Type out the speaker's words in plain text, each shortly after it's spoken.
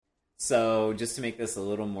So just to make this a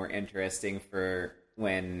little more interesting for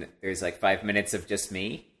when there's like 5 minutes of just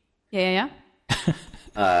me. Yeah.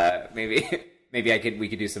 Maybe we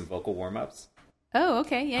could do some vocal warm-ups. Oh,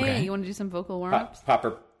 okay. Yeah. You want to do some vocal warm-ups?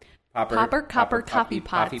 Proper copy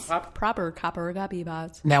pots. Proper copper copy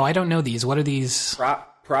pots. Now, I don't know these. What are these?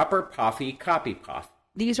 Proper Poffy copy puff.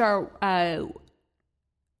 These are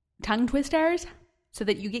tongue twisters so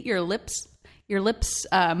that you get your lips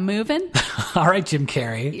moving. All right, Jim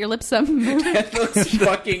Carrey. Your lips moving. That looks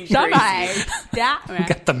fucking crazy.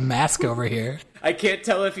 Got the mask over here. I can't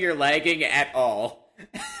tell if you're lagging at all.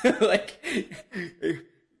 Like,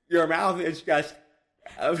 your mouth is just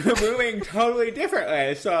moving totally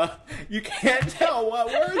differently, so you can't tell what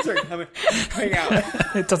words are coming out.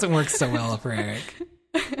 It doesn't work so well for Eric.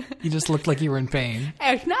 You just looked like you were in pain.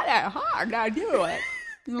 It's not that hard to do it.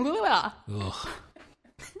 Ugh.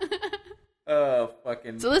 Oh,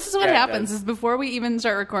 fucking. So this is what happens is before we even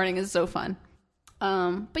start recording is so fun.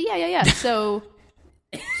 But yeah. So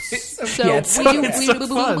we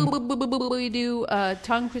do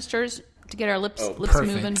tongue twisters to get our lips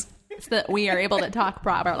moving so that we are able to talk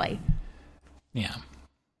properly. Yeah.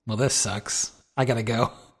 Well, this sucks. I gotta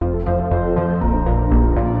go.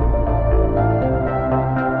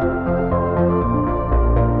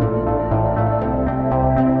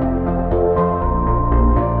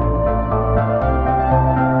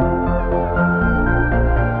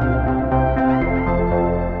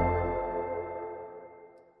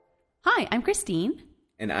 Hi, I'm Christine.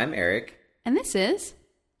 And I'm Eric. And this is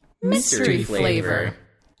Mystery Flavor.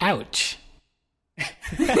 Ouch. Is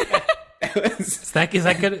that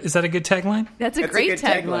good? Is that a good tagline? That's a great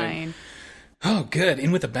tagline. Oh, good.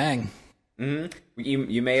 In with a bang. Mm-hmm.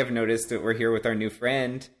 You may have noticed that we're here with our new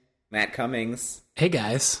friend, Matt Cummings. Hey,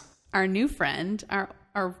 guys. Our new friend,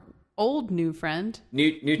 our old new friend.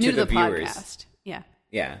 New to the viewers. Podcast. Yeah.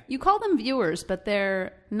 Yeah. You call them viewers, but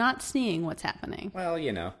they're not seeing what's happening. Well,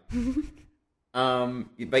 you know.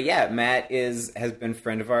 But yeah, Matt has been a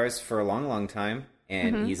friend of ours for a long, long time,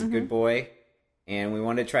 and he's a good boy, and we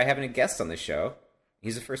wanted to try having a guest on the show.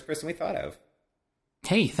 He's the first person we thought of.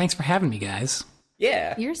 Hey, thanks for having me, guys.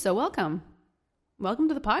 Yeah. You're so welcome. Welcome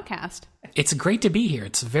to the podcast. It's great to be here.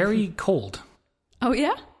 It's very cold. Oh,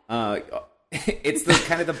 yeah? It's the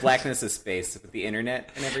kind of the blackness of space with the internet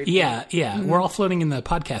and everything. Yeah. Mm-hmm. We're all floating in the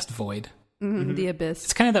podcast void. Mm-hmm. The abyss.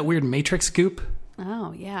 It's kind of that weird Matrix goop.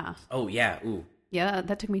 Oh, yeah. Oh, yeah. Ooh. Yeah,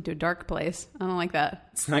 that took me to a dark place. I don't like that.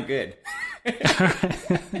 It's not good.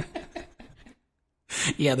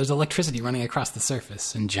 Yeah, there's electricity running across the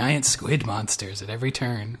surface and giant squid monsters at every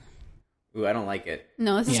turn. Ooh, I don't like it.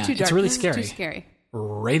 No, this is too dark. It's really this scary. Is too scary.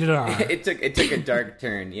 Rated R. It took a dark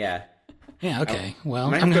turn, yeah. Yeah, okay.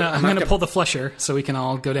 Well, I'm gonna pull the flusher so we can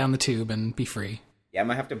all go down the tube and be free. Yeah, I'm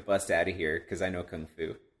gonna have to bust out of here because I know Kung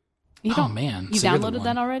Fu. Oh, man. You So you're the downloaded one.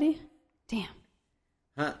 that already? Damn.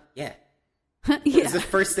 Huh? Yeah. Yeah. It's the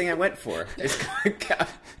first thing I went for.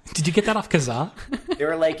 Did you get that off Kazaa? They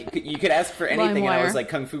were like, you could ask for anything, and I LimeWire. was like,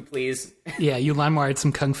 Kung Fu, please. Yeah, you LimeWired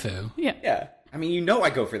some Kung Fu. Yeah. Yeah. I mean, you know I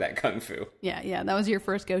go for that Kung Fu. Yeah. That was your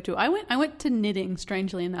first go-to. I went to knitting,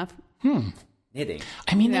 strangely enough. Knitting.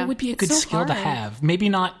 I mean, Yeah. that would be a good It's so skill to hard. have. Maybe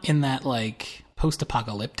not in that, like,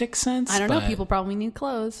 post-apocalyptic sense. I don't know. but People probably need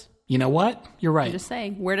clothes. You know what? You're right. I'm just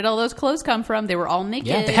saying. Where did all those clothes come from? They were all naked.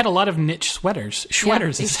 Yeah, they had a lot of niche sweaters.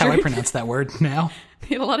 Schwetters they is how I sure pronounce that word now.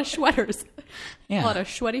 They had a lot of sweaters. Yeah. A lot of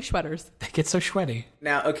sweaty sweaters. They get so sweaty.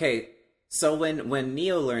 Now, okay, so when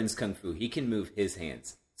Neo learns Kung Fu, he can move his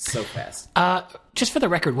hands so fast. Just for the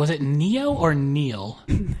record, was it Neo or Neil?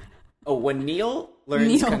 Oh, when Neo learns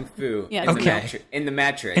Neo. Kung Fu Yeah, in, okay. in the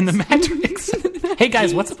Matrix, In the Matrix. Hey,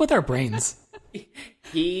 guys, what's up with our brains?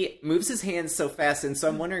 he moves his hands so fast, and so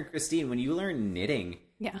I'm wondering, Christine, when you learn knitting,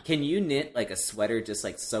 Yeah. can you knit like a sweater just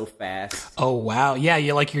like so fast? Oh, wow. Yeah,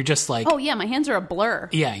 you're just like... Oh, yeah. My hands are a blur.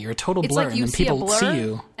 Yeah, you're a total It's blur. like you and then see a people blur, see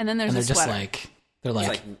you. and then there's they're a just sweater. like... They're like,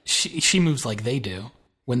 like- she moves like they do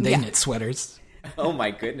when they Yeah. knit sweaters. Oh my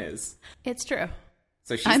goodness! It's true.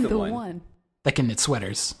 So she's I'm the the one. one. That can knit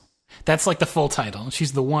sweaters. That's like the full title.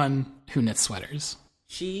 She's the one who knits sweaters.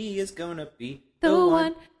 She is gonna be The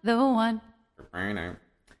one. The one.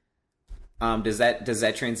 Does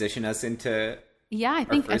that transition us into? Yeah,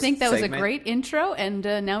 I first think that was a segment? great intro, and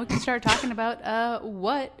now we can start talking about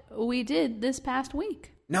what we did this past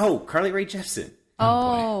week. No, Carly Rae Jepsen.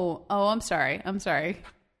 Oh, I'm sorry. I'm sorry.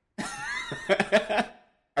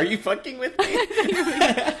 Are you fucking with me?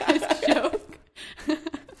 Joke. Yeah,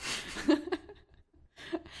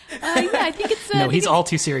 I think it's. No, he's all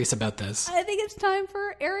too serious about this. I think it's time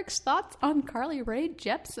for Eric's thoughts on Carly Rae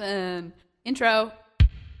Jepsen. Intro.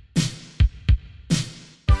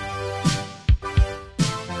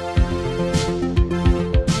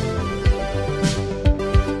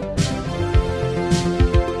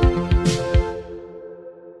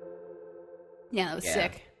 Yeah, that was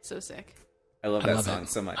sick. So sick. I love that song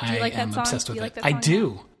so much. Do you like that song? Obsessed with Do you like it. that song? I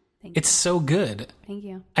do. It's so good. Thank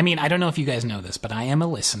you. I mean, I don't know if you guys know this, but I am a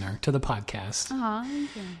listener to the podcast.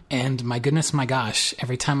 Thank you. And my goodness, my gosh,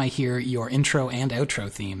 every time I hear your intro and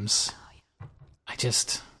outro themes,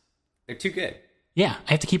 They're too good. Yeah,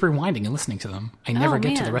 I have to keep rewinding and listening to them. I never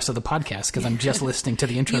get to the rest of the podcast because I'm just listening to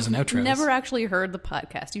the intros and outros. Never actually heard the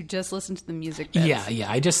podcast. You just listen to the music bits.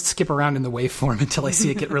 Yeah. I just skip around in the waveform until I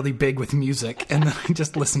see it get really big with music, and then I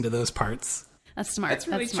just listen to those parts. That's smart. That's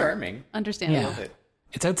really charming. Understandable. Yeah, love it.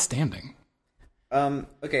 It's outstanding.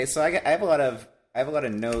 Okay, so I have a lot of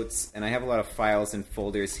notes, and I have a lot of files and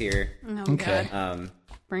folders here. Okay.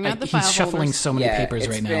 Bring out the file He's shuffling folders. so many papers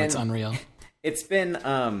right now. It's unreal. It's been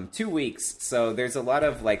 2 weeks, so there's a lot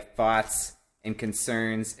of like thoughts and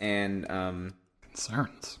concerns and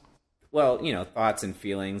Concerns. well, thoughts and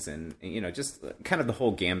feelings and just kind of the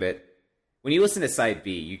whole gambit. When you listen to side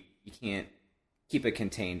B, you can't keep it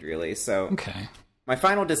contained really. So Okay. my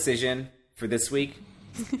final decision for this week,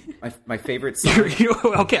 my favorite song.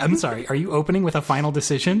 Okay, I'm sorry. Are you opening with a final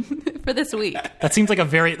decision? For this week. That seems like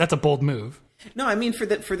that's a bold move. No, I mean for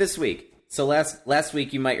this week. So last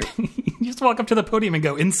week you might You just walk up to the podium and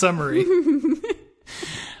go, in summary.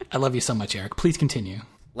 I love you so much, Eric. Please continue.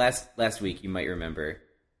 last week you might remember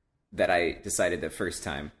that I decided that First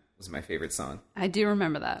Time was my favorite song. I do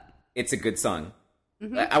remember that. It's a good song.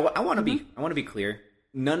 Mm-hmm. I want to be clear.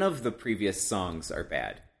 None of the previous songs are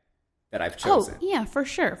bad that I've chosen. Oh, yeah, for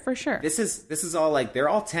sure. This is all like they're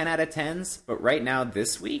all 10 out of 10s, but right now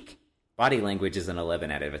this week, Body Language is an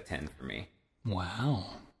 11 out of 10 for me. Wow.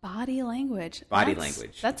 Body language.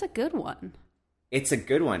 Language. That's a good one. It's a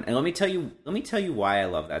good one. And let me tell you why I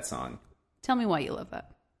love that song. Tell me why you love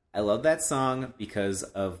that. I love that song because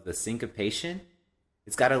of the syncopation.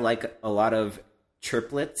 It's got a lot of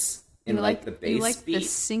triplets in the bass you like beat. the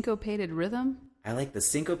syncopated rhythm? I like the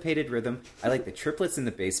syncopated rhythm. I like the triplets in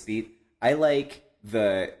the bass beat. I like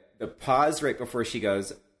the pause right before she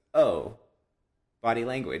goes, "Oh, body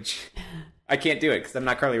language." I can't do it because I'm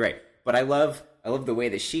not Carly Rae. But I love the way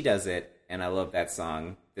that she does it, and I love that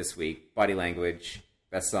song this week. Body Language,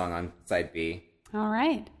 best song on side B. All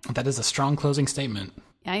right. That is a strong closing statement.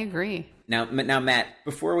 I agree. Now, Matt,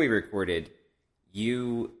 before we recorded,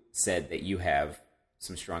 you said that you have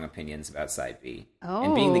some strong opinions about side B. Oh.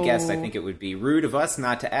 And being the guest, I think it would be rude of us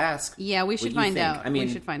not to ask. Yeah, we should find out. I mean,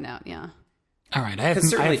 we should find out, yeah. All right. I have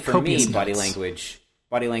certainly for me, copious Body notes.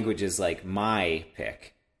 Language is like my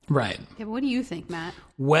pick. Right. Okay, what do you think, Matt?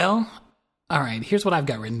 Well, all right. Here's what I've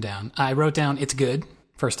got written down. I wrote down it's good,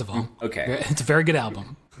 first of all. Okay. It's a very good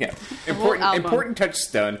album. Yeah. album. Important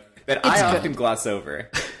touchstone that I often gloss over.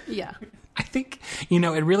 Yeah. I think,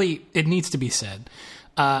 it needs to be said.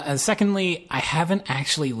 And secondly, I haven't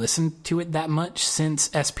actually listened to it that much since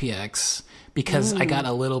SPX because I got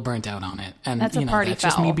a little burnt out on it. And That's a party that's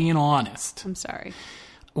just foul. me being honest. I'm sorry.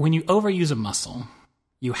 When you overuse a muscle,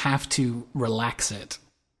 you have to relax it.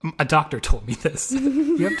 A doctor told me this.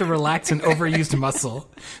 You have to relax an overused muscle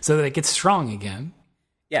so that it gets strong again.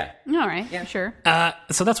 Yeah. All right. Yeah. Sure.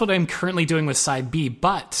 So that's what I'm currently doing with side B.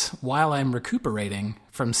 But while I'm recuperating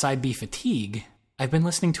from side B fatigue, I've been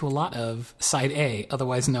listening to a lot of side A,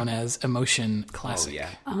 otherwise known as Emotion Classic. Oh, yeah.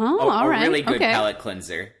 All right. A really good okay. palate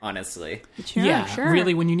cleanser, honestly. Sure, Yeah, sure.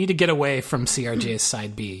 really, when you need to get away from CRJ's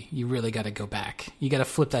side B, you really got to go back. You got to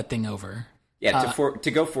flip that thing over. Yeah,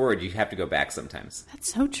 to go forward, you have to go back sometimes.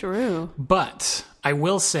 That's so true. But I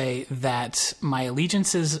will say that my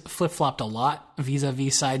allegiances flip-flopped a lot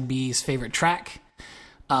vis-a-vis side B's favorite track,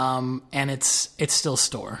 and it's still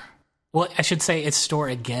Store. Well, I should say it's Store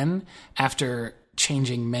again after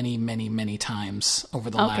changing many, many, many times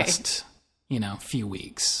over the last, few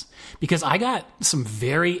weeks. Because I got some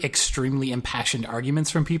very extremely impassioned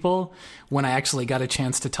arguments from people when I actually got a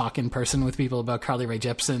chance to talk in person with people about Carly Rae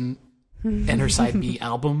Jepsen and her side B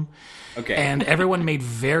album. Okay. And everyone made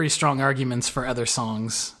very strong arguments for other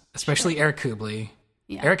songs, especially Eric Kubley.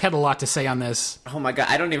 Yeah. Eric had a lot to say on this. Oh my god,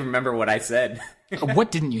 I don't even remember what I said.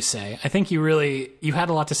 What didn't you say? I think you had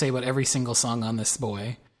a lot to say about every single song on this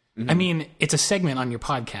boy. Mm-hmm. I mean, it's a segment on your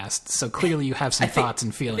podcast, so clearly you have some thoughts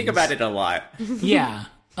and feelings. I think about it a lot. Yeah.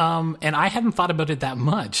 And I hadn't thought about it that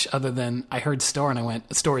much other than I heard Store and I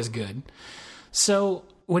went, Store is good. So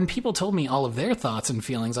when people told me all of their thoughts and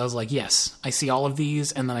feelings, I was like, yes, I see all of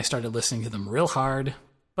these. And then I started listening to them real hard.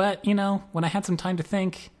 But, when I had some time to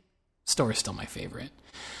think, Store is still my favorite.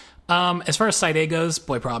 As far as side A goes,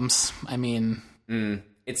 Boy Problems. I mean...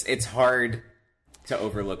 It's hard to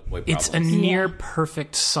overlook Boy Problems. It's a near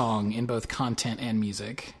perfect song in both content and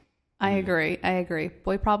music. I agree.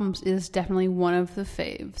 Boy Problems is definitely one of the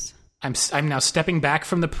faves. I'm now stepping back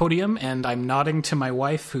from the podium, and I'm nodding to my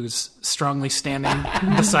wife, who's strongly standing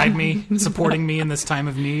beside me, supporting me in this time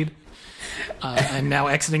of need. I'm now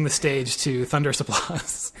exiting the stage to thunderous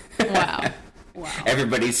applause. Wow.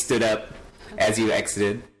 Everybody stood up as you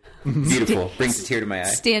exited. Beautiful. Brings a tear to my eye.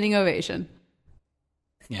 Standing ovation.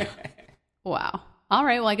 Yeah. Wow. All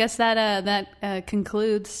right. Well, I guess that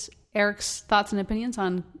concludes Eric's thoughts and opinions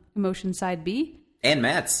on Emotion Side B. And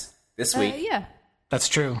Matt's this week. Yeah. That's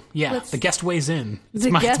true. Yeah, the guest weighs in. It's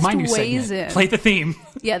the guest my new weighs segment. in. Play the theme.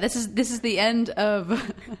 Yeah, this is the end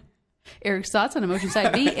of Eric's thoughts on Emotion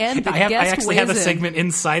Side B, and the I guest actually weighs have a in. segment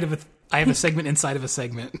inside of a. I have a segment inside of a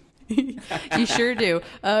segment. You sure do.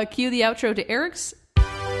 Cue the outro to Eric's.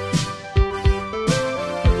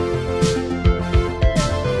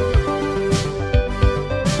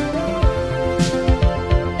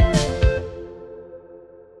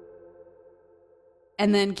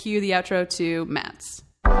 And then cue the outro to Matt's.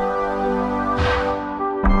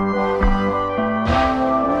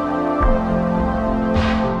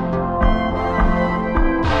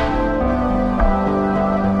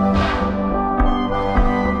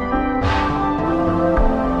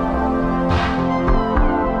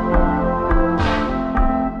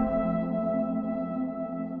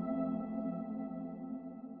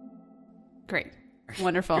 Great.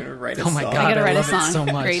 Wonderful. Gonna write a Oh my song. God. I gotta write a love it song. so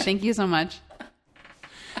much. Great. Thank you so much.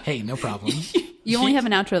 Hey, no problem. You only have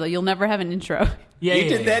an outro, though. You'll never have an intro. Yeah, You yeah,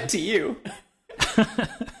 did yeah. that to you.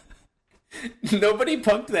 Nobody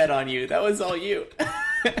pumped that on you. That was all you.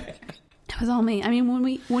 That was all me. I mean,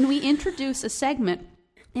 when we introduce a segment,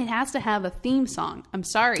 it has to have a theme song. I'm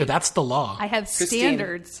sorry. So that's the law. I have Christine.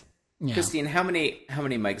 standards. Yeah. Christine, how many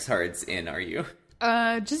Mike's Hards in are you?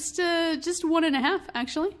 Just 1.5,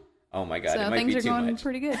 actually. Oh my God, So it might things be are too going much.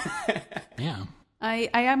 pretty good. Yeah. I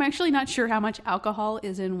am actually not sure how much alcohol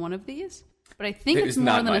is in one of these, but I think There's it's more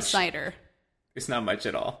not than a much. cider. It's not much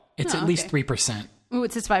at all. It's Oh, at least okay. 3%. Ooh,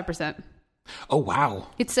 it says 5%. Oh, wow.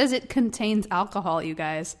 It says it contains alcohol, you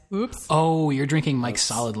guys. Oops. Oh, you're drinking Mike's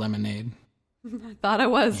Solid Lemonade. Thought I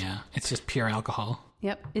was. Yeah, it's just pure alcohol.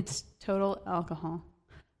 Yep, it's total alcohol.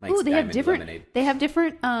 Mike's Ooh, they have Diamond different. Lemonade. They have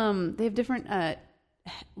different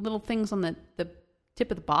little things on the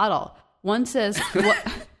tip of the bottle. One says,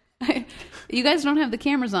 what, you guys don't have the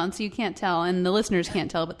cameras on, so you can't tell, and the listeners can't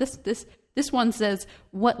tell. But this one says,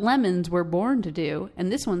 "What lemons were born to do,"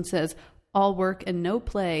 and this one says, "All work and no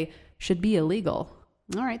play should be illegal."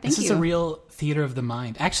 All right, thank you. This is a real theater of the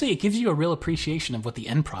mind. Actually, it gives you a real appreciation of what the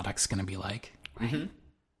end product's going to be like. Right.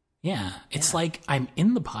 Yeah, it's like I'm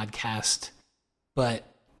in the podcast, but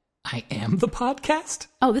I am the podcast.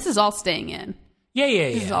 Oh, this is all staying in. Yeah.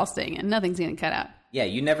 This is all staying in. Nothing's getting cut out. Yeah,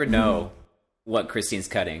 you never know what Christine's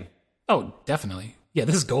cutting. Oh, definitely. Yeah,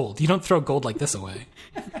 this is gold. You don't throw gold like this away.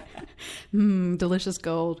 Delicious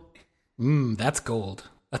gold. That's gold.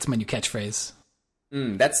 That's my new catchphrase.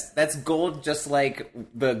 That's gold, just like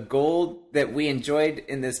the gold that we enjoyed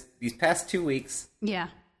in these past 2 weeks. Yeah.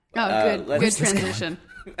 Oh, good let's transition.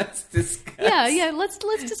 Let's discuss. Yeah. Let's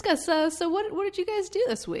discuss. So what did you guys do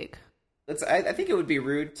this week? I think it would be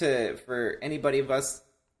rude for anybody of us.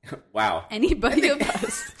 Wow. Anybody of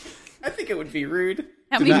us? I think it would be rude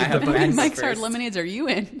How to many, not have how many Max Mike's Hard first. Lemonades are you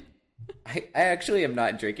in? I actually am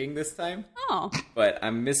not drinking this time, Oh, but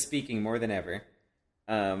I'm misspeaking more than ever.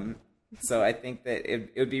 So I think that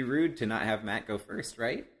it would be rude to not have Matt go first,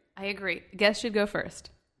 right? I agree. Guest should go first.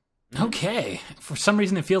 Okay. For some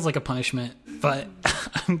reason, it feels like a punishment, but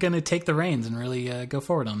I'm going to take the reins and really go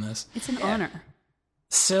forward on this. It's an honor.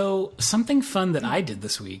 So, something fun that I did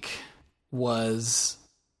this week was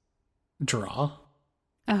draw.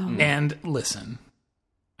 Oh, And listen,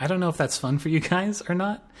 I don't know if that's fun for you guys or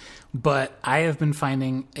not, but I have been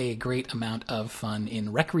finding a great amount of fun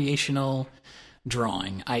in recreational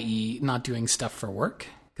drawing, i.e., not doing stuff for work,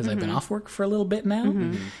 because I've been off work for a little bit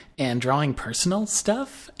now, and drawing personal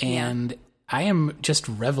stuff, and I am just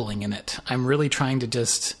reveling in it. I'm really trying to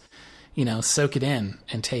just, soak it in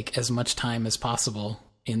and take as much time as possible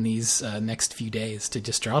in these next few days to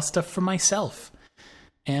just draw stuff for myself.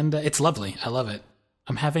 And it's lovely. I love it.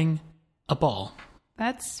 I'm having a ball.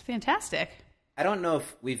 that's fantastic. I don't know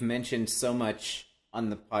if we've mentioned so much on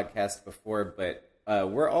the podcast before, but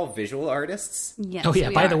we're all visual artists. Yes. Oh, yeah,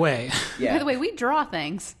 we by are. the way. Yeah. By the way, we draw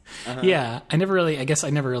things. Yeah, I guess I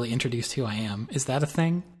never really introduced who I am. Is that a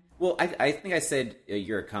thing? Well, I think I said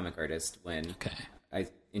you're a comic artist when Okay. I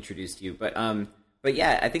introduced you, but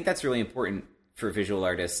yeah, I think that's really important for visual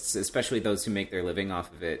artists, especially those who make their living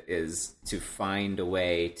off of it, is to find a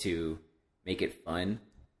way to make it fun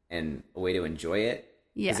and a way to enjoy it.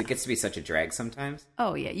 Yeah. Because it gets to be such a drag sometimes.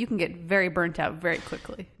 Oh, yeah. You can get very burnt out very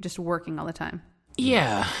quickly just working all the time.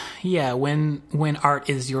 Yeah. When art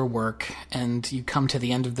is your work and you come to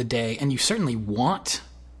the end of the day and you certainly want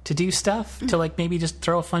to do stuff, to like maybe just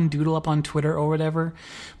throw a fun doodle up on Twitter or whatever,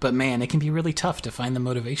 but man, it can be really tough to find the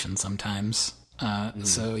motivation sometimes.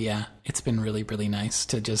 So yeah, it's been really, really nice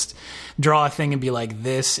to just draw a thing and be like,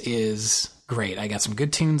 this is great. I got some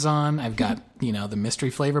good tunes on. I've got, the Mystery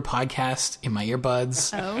Flavor podcast in my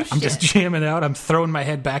earbuds. I'm just jamming out. I'm throwing my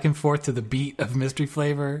head back and forth to the beat of Mystery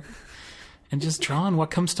Flavor and just drawing what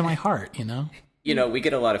comes to my heart, We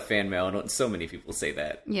get a lot of fan mail, and so many people say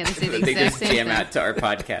that. Yeah, they say the they exact just same jam thing. out to our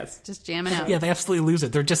podcast. Just jamming out. Yeah, they absolutely lose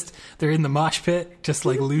it. They're in the mosh pit, just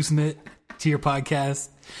like losing it to your podcast.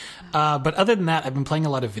 But other than that, I've been playing a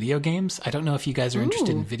lot of video games. I don't know if you guys are interested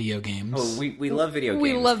in video games. Oh, we love video games.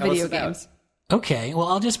 We love Tell us video about games. Okay, well,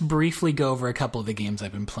 I'll just briefly go over a couple of the games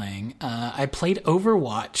I've been playing. I played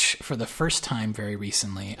Overwatch for the first time very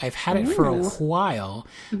recently. I've had it for a while.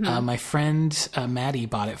 My friend Maddie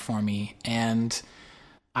bought it for me, and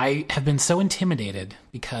I have been so intimidated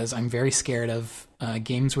because I'm very scared of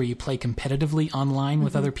games where you play competitively online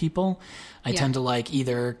with other people. I tend to like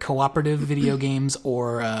either cooperative video games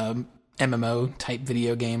or MMO type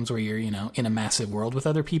video games where you're, in a massive world with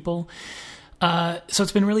other people. So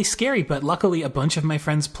it's been really scary, but luckily a bunch of my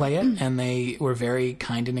friends play it and they were very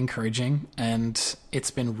kind and encouraging, and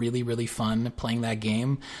it's been really, really fun playing that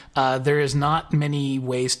game. There is not many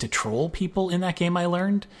ways to troll people in that game, I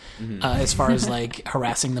learned, as far as like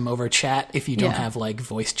harassing them over chat if you don't have like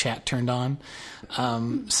voice chat turned on.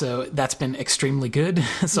 So that's been extremely good.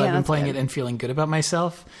 So I've been playing it and feeling good about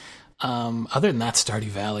myself. Other than that, Stardew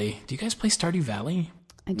Valley. Do you guys play Stardew Valley?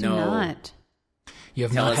 I do No. not. You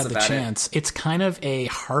have Tell not us had the about chance. It's kind of a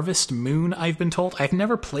Harvest Moon, I've been told. I've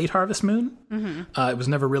never played Harvest Moon. It was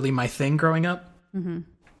never really my thing growing up.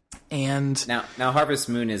 And Now Harvest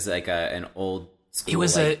Moon is like an old school, it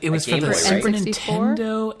was like, it was Game for the Boy, Super right? N64?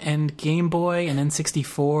 Nintendo and Game Boy and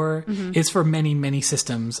N64. It's for many, many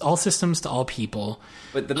systems, all systems to all people.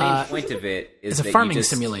 But the main point of it is It's a that farming you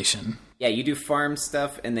just, simulation. Yeah, you do farm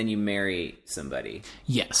stuff and then you marry somebody.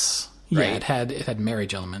 Yes. Yeah, Right. it had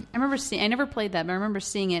marriage element. I remember I never played that, but I remember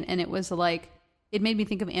seeing it, and it was like, it made me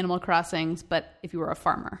think of Animal Crossings, but if you were a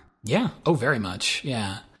farmer. Yeah. Oh, very much.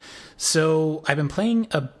 Yeah. So I've been playing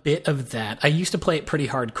a bit of that. I used to play it pretty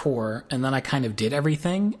hardcore, and then I kind of did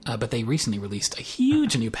everything. But they recently released a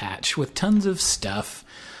huge new patch with tons of stuff.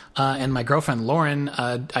 And my girlfriend Lauren,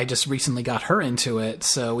 I just recently got her into it,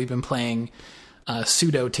 so we've been playing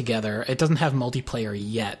Pseudo together. It doesn't have multiplayer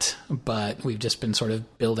yet, but we've just been sort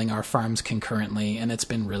of building our farms concurrently, and it's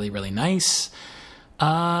been really, really nice.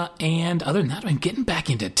 And other than that, I'm getting back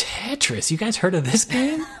into Tetris. You guys heard of this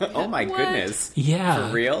game? Oh my goodness. Yeah.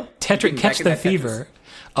 For real? Tetris, Getting catch back the into fever.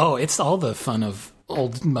 Oh, it's all the fun of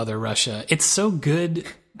old Mother Russia. It's so good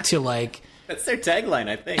to like... That's their tagline,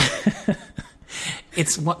 I think.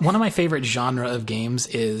 It's one of my favorite genre of games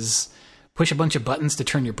is push a bunch of buttons to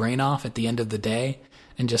turn your brain off at the end of the day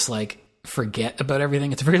and just like forget about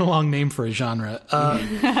everything. It's a very long name for a genre.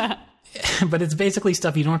 But it's basically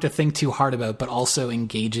stuff you don't have to think too hard about, but also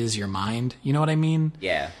engages your mind. You know what I mean?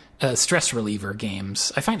 Yeah. Stress reliever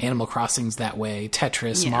games. I find Animal Crossing's that way.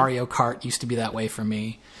 Tetris, Yeah. Mario Kart used to be that way for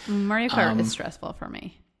me. Mario Kart is stressful for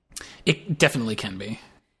me. It definitely can be.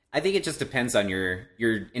 I think it just depends on your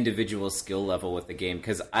individual skill level with the game,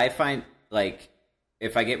 because I find, like,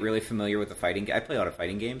 if I get really familiar with the fighting... I play a lot of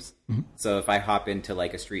fighting games, so if I hop into,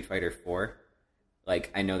 like, a Street Fighter 4,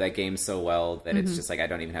 like, I know that game so well that it's just, like, I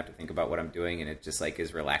don't even have to think about what I'm doing, and it just, like,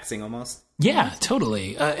 is relaxing almost. Yeah,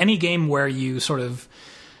 totally. Any game where you sort of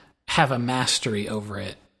have a mastery over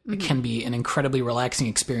it, it can be an incredibly relaxing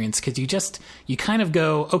experience, because you kind of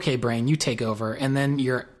go, okay, brain, you take over, and then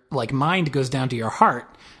your like mind goes down to your heart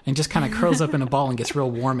and just kind of curls up in a ball and gets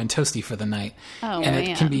real warm and toasty for the night. Oh, and man.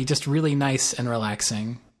 it can be just really nice and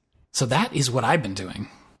relaxing. So that is what I've been doing.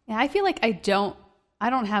 Yeah, I feel like I don't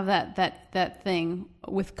have that thing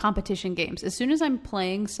with competition games. As soon as I'm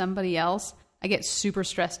playing somebody else, I get super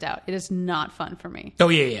stressed out. It is not fun for me. Oh,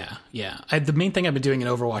 yeah. The main thing I've been doing in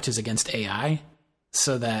Overwatch is against AI,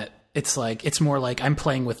 so that it's more like I'm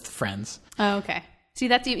playing with friends. Oh, okay. See,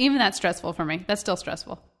 that's stressful for me. That's still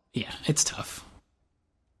stressful. Yeah, it's tough.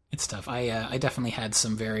 I definitely had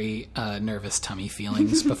some very nervous tummy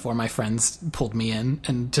feelings before my friends pulled me in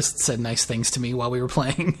and just said nice things to me while we were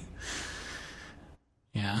playing.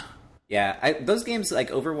 Yeah. Yeah, those games like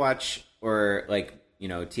Overwatch or like,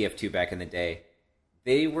 TF2 back in the day,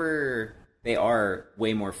 they are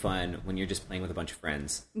way more fun when you're just playing with a bunch of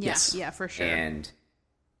friends. Yeah, Yes. yeah, for sure. And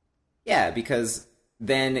yeah, because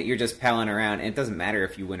then you're just palling around, and it doesn't matter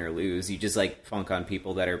if you win or lose. You just like funk on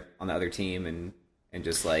people that are on the other team and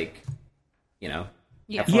just like you know,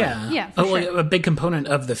 Yeah. have fun. Yeah, for well, sure. a big component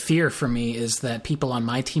of the fear for me is that people on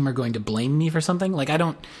my team are going to blame me for something. Like,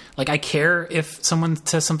 I care if someone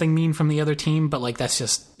says something mean from the other team, but like that's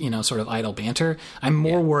just, sort of idle banter. I'm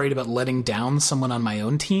more worried about letting down someone on my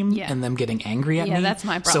own team and them getting angry at me. Yeah, that's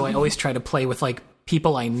my So problem. I always try to play with like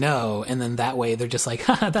people I know, and then that way they're just like,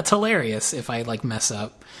 haha, that's hilarious if I like mess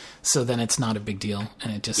up. So then it's not a big deal,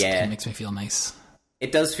 and it just it makes me feel nice.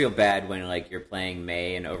 It does feel bad when like you're playing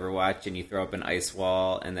Mei in Overwatch and you throw up an ice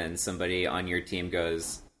wall, and then somebody on your team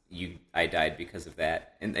goes, I died because of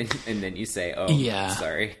that," and then you say, "Oh,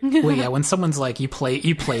 sorry." Well, yeah, when someone's like, you play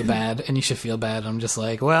bad and you should feel bad, I'm just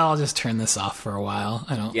like, well, I'll just turn this off for a while.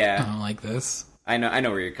 I don't like this. I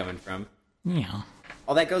know where you're coming from. Yeah.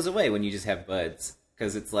 All that goes away when you just have buds,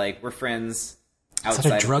 because it's like we're friends Is outside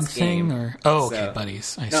that a drug of this game. thing or? Oh, okay, So-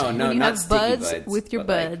 buddies. I see. No, When you not have sticky buds buds with your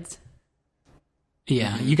but, like, buds.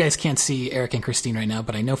 Yeah, you guys can't see Eric and Christine right now,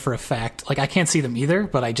 but I know for a fact, like I can't see them either,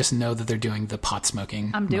 but I just know that they're doing the pot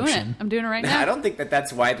smoking. I'm doing motion. it. I'm doing it right I now. don't think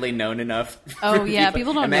that's widely known enough. Oh, for yeah,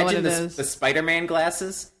 people don't know what Imagine it is. the Spider-Man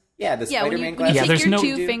glasses. Yeah, the Yeah, when Spider-Man you glasses. Yeah, take there's your no-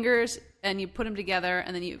 two fingers and you put them together,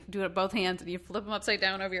 and then you do it with both hands, and you flip them upside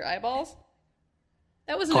down over your eyeballs.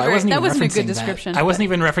 That wasn't I wasn't that even wasn't a good referencing description. that. I wasn't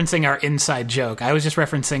but- even referencing our inside joke. I was just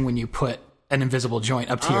referencing when you put an invisible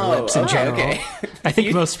joint up to your Oh, lips in general. okay. I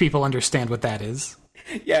think most people understand what that is.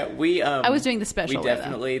 Yeah, I was doing the special We way, though.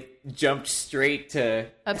 definitely jumped straight to.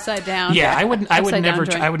 upside down. Yeah, I would Upside down never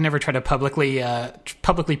joint. I would never try to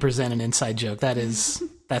publicly present an inside joke. That's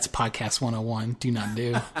podcast 101. Do not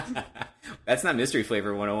do. That's not Mystery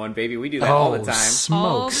Flavor 101, baby. We do that all the time.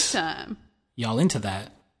 all the Smokes. time. Y'all into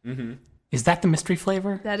that? Mm-hmm. Is that the mystery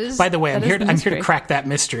flavor? That is- By the way, that I'm is here. the I'm here to mystery. crack that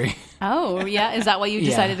mystery. Oh, yeah. Is that why you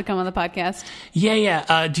decided to come on the podcast?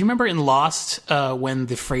 Yeah. Do you remember in Lost when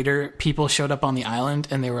the freighter people showed up on the island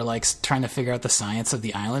and they were like trying to figure out the science of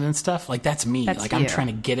the island and stuff? Like that's me. That's like I'm you. trying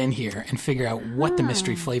to get in here and figure out what the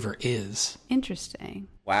mystery flavor is. Interesting.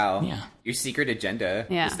 Wow. Yeah. Your secret agenda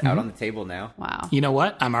Yeah. just out on the table now. Wow. You know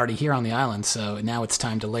what? I'm already here on the island, so now it's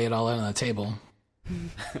time to lay it all out on the table.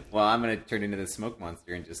 Well, I'm going to turn into the smoke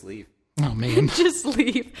monster and just leave. Oh man, Just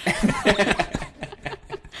leave.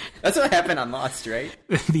 That's what happened on Lost, right?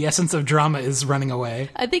 the essence of drama is running away.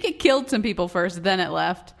 I think it killed some people first, then it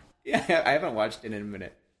left. Yeah, I haven't watched it in a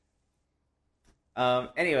minute.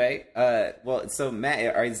 Anyway, well, so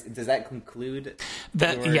Matt, does that conclude?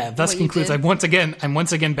 Thus What you concludes. did? I'm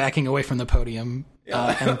once again backing away from the podium.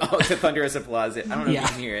 And Oh, the thunderous applause! I don't know if Yeah. you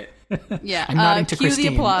can hear it. Yeah. I'm nodding to cue the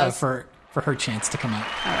Christine applause. for her chance to come out.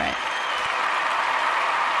 All right.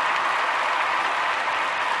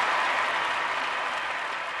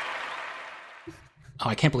 Oh,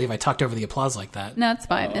 I can't believe I talked over the applause like that. No, it's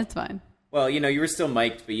fine. It's fine. Well, you were still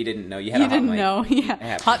mic'd, but you didn't know you had You a hot didn't mic. know. Yeah.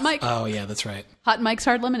 happens. Hot mic. Oh yeah, that's right. Hot Mike's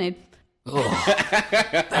hard lemonade.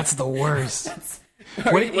 That's the worst.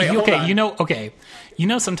 Wait, hold on. You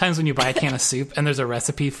know sometimes when you buy a can of soup and there's a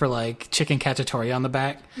recipe for like chicken cacciatore on the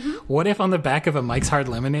back, Mm-hmm. what if on the back of a Mike's Hard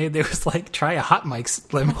Lemonade there was like try a hot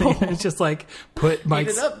Mike's lemonade? And it's just like put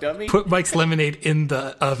Mike's up, dummy. put Mike's lemonade in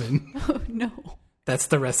the oven. Oh, no. That's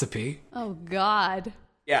the recipe. Oh, God.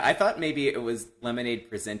 Yeah, I thought maybe it was lemonade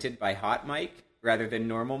presented by Hot Mike rather than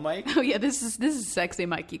normal Mike. Oh, yeah. This is sexy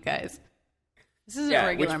Mike, you guys. This isn't Yeah,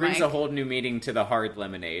 which regular brings Mike. a whole new meaning to the hard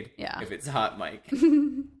lemonade. Yeah. If it's Hot Mike.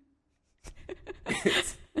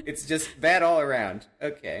 it's just bad all around.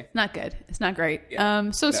 Okay. Not good. It's not great.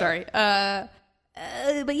 Yeah. So sorry.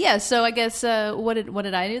 But yeah, so I guess what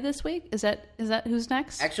did I do this week? Is that who's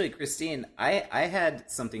next? Actually, Christine, I had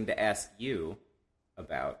something to ask you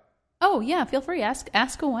about. Oh yeah, feel free.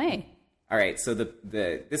 Ask away. All right, so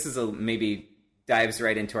this is maybe dives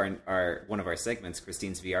right into our one of our segments,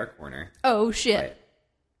 Christine's VR Corner. Oh shit.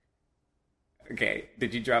 But, okay,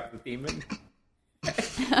 did you drop the theme in?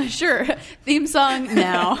 Sure. Theme song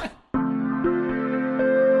now.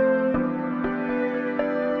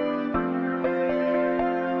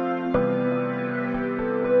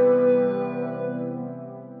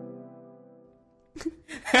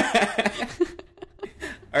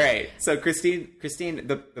 All right, so Christine,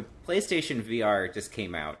 the PlayStation VR just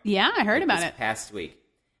came out. Yeah, I heard about this it. past week,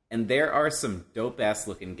 and there are some dope ass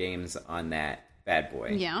looking games on that bad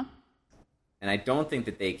boy. Yeah. And I don't think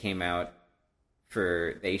that they came out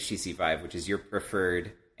for the HTC Vive, which is your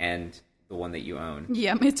preferred and the one that you own.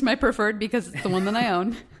 Yeah, it's my preferred because it's the one that I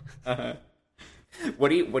own.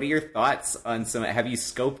 What are your thoughts on some? Have you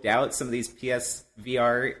scoped out some of these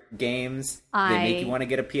PSVR games that make you want to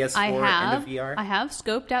get a PS4 and a VR? I have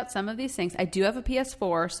scoped out some of these things. I do have a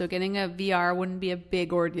PS4, so getting a VR wouldn't be a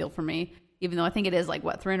big ordeal for me. even though I think it is like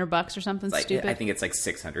what, $300 or something stupid. I think it's like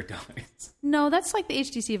 $600. No, that's like the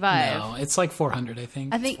HTC Vive. No, it's like $400, I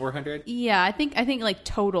think. I think 400. Yeah, I think like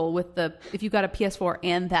total with if you got a PS4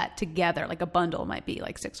 and that together, like a bundle might be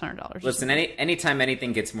like $600. Listen, anytime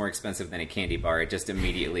anything gets more expensive than a candy bar, it just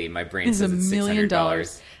immediately my brain It's says it's $1 million.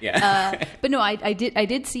 $600. Yeah. But no, I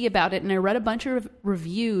did see about it, and I read a bunch of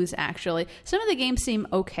reviews. Actually, some of the games seem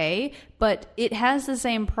okay, but it has the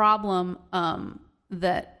same problem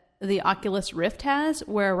that the Oculus Rift has,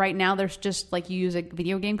 where right now there's just like you use a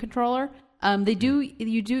video game controller.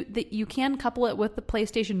 You can couple it with the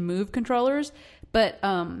PlayStation Move controllers, but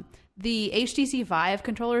the HTC Vive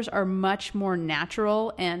controllers are much more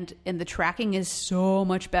natural, and the tracking is so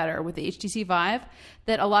much better with the HTC Vive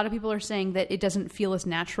that a lot of people are saying that it doesn't feel as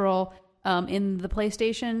natural in the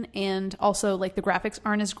PlayStation, and also like the graphics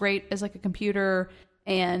aren't as great as like a computer,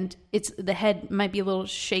 and the head might be a little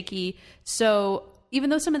shaky. So even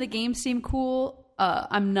though some of the games seem cool,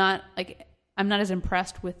 I'm not as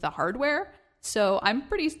impressed with the hardware. So I'm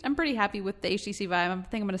pretty happy with the HTC Vive. I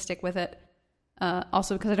think I'm going to stick with it.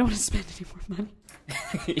 Also because I don't want to spend any more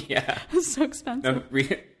money. Yeah. It's so expensive. No,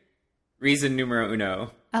 reason numero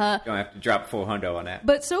uno. Don't have to drop full hundo on that.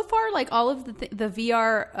 But so far, like all of the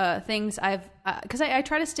VR things, because I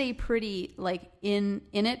try to stay pretty like in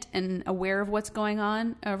it and aware of what's going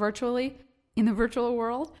on virtually in the virtual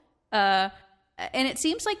world. And it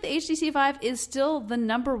seems like the HTC Vive is still the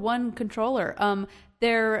number one controller.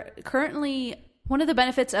 They're currently, one of the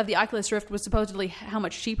benefits of the Oculus Rift was supposedly how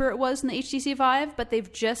much cheaper it was than the HTC Vive, but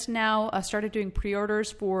they've just now started doing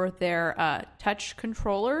pre-orders for their touch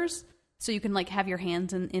controllers, so you can like have your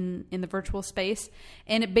hands in the virtual space,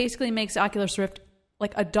 and it basically makes Oculus Rift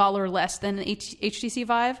like $1 less than an HTC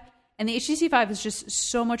Vive. And the HTC Vive is just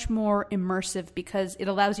so much more immersive because it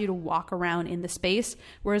allows you to walk around in the space,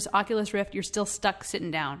 whereas Oculus Rift, you're still stuck sitting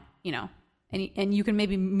down, you know, and you can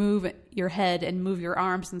maybe move your head and move your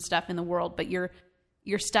arms and stuff in the world, but you're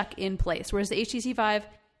stuck in place. Whereas the HTC Vive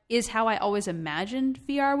is how I always imagined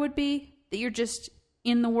VR would be, that you're just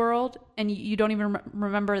in the world and you don't even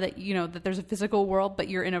remember that, you know, that there's a physical world, but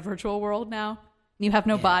you're in a virtual world now. And you have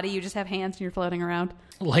no body, you just have hands and you're floating around.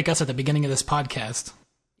 Like us at the beginning of this podcast.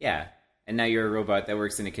 Yeah, and now you're a robot that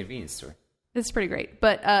works in a convenience store. It's pretty great,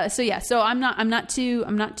 but so I'm not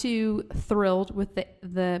too thrilled with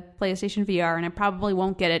the PlayStation VR, and I probably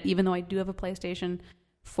won't get it, even though I do have a PlayStation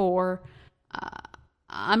 4.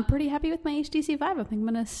 I'm pretty happy with my HTC Vive. I think I'm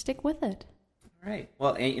going to stick with it. All right.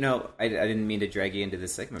 Well, and, you know, I didn't mean to drag you into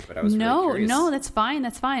this segment, but I was really curious. No, that's fine.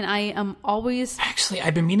 I am always... Actually,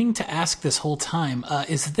 I've been meaning to ask this whole time.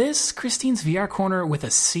 Is this Christine's VR Corner with a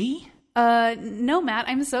C? No, Matt,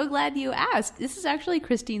 I'm so glad you asked. This is actually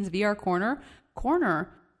Christine's VR Corner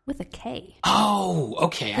with a K. Oh,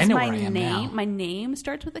 okay. I know where I am now. My name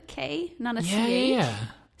starts with a K, not a CH. Yeah.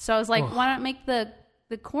 So I was like, why not make the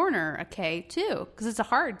corner a K too? Because it's a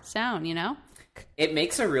hard sound, you know? It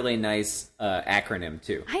makes a really nice acronym,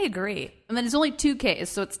 too. I agree. And then it's only 2 Ks,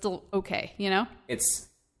 so it's still okay, you know? It's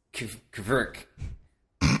Kverk.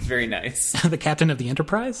 It's very nice. The captain of the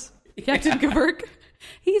Enterprise? Captain Kverk.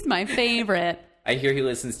 He's my favorite. I hear he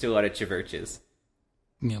listens to a lot of Chiverches.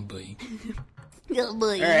 Yeah, boy. Oh,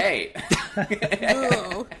 boy. All right.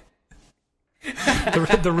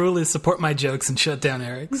 The rule is support my jokes and shut down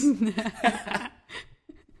Eric's.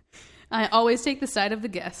 I always take the side of the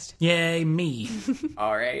guest. Yay, me.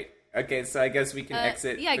 All right. Okay, so I guess we can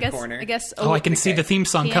exit the corner. I guess. I can see the theme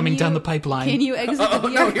song coming down the pipeline. Can you exit the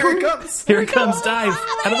VR no, here it corner? comes. Here it comes, dive.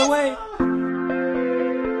 Out of the way.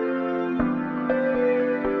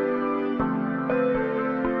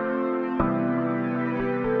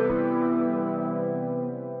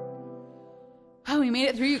 Oh, we made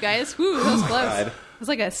it through, you guys. Whew, that was close. God. It was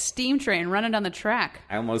like a steam train running down the track.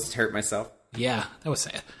 I almost hurt myself. Yeah, that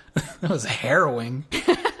was harrowing.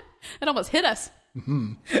 It almost hit us.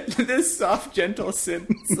 Mm-hmm. This soft, gentle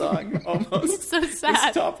synth song almost It's so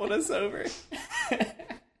sad. toppled us over.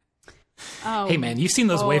 Oh, Hey, man, you've seen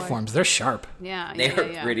those boy. waveforms. They're sharp. Yeah, They are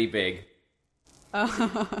yeah. pretty big. Anyway.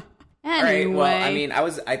 All right. Well, I mean,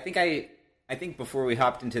 I think before we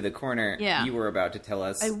hopped into the corner, Yeah. you were about to tell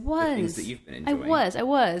us the things that you've been enjoying. I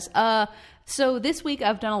was. So this week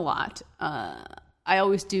I've done a lot. I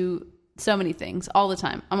always do so many things all the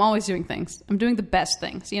time. I'm always doing things. I'm doing the best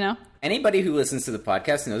things, you know? Anybody who listens to the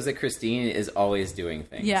podcast knows that Christine is always doing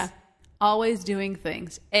things. Yeah. Always doing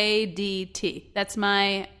things. ADT. That's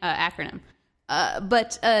my acronym.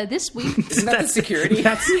 But this week... Isn't that the security?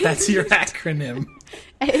 That's your acronym.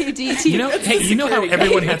 ADT. You know how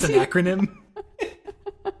everyone has an acronym?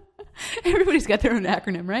 Everybody's got their own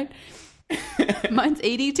acronym, right? Mine's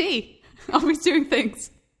ADT. Always doing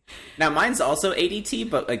things. Now mine's also ADT,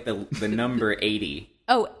 but like the number 80.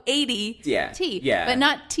 Oh, 80 Yeah, T. yeah. But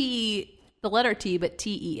not T, the letter T, but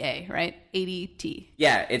TEA, right? 80T.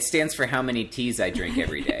 Yeah, it stands for how many teas I drink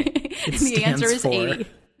every day. And the answer is stands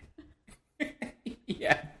 80.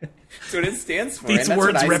 Yeah, that's what it stands for. These and that's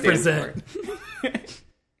words what I represent. stand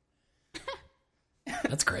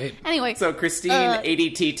That's great. Anyway, for. So Christine,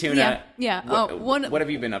 ADT tuna. yeah. What have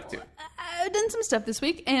you been up to? I've done some stuff this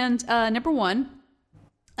week, and number one,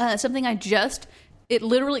 something it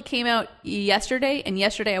literally came out yesterday, and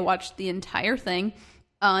yesterday I watched the entire thing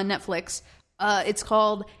on Netflix. It's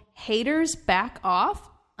called Haters Back Off.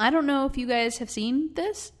 I don't know if you guys have seen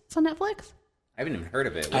this. It's on Netflix. I haven't even heard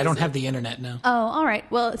of it. I don't have the internet now. Oh, all right.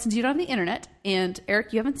 Well, since you don't have the internet, and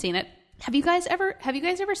Eric, you haven't seen it, have you guys ever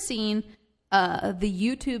seen the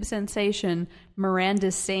YouTube sensation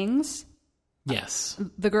Miranda Sings? Yes.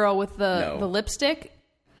 The girl with No. the lipstick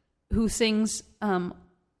who sings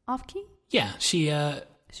off key? Yeah, she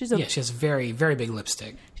has very, very big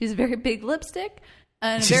lipstick. She's a very big lipstick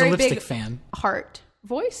and She's a very a lipstick big fan. heart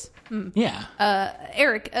voice. Yeah.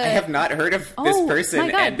 Eric, I have not heard of this oh, person,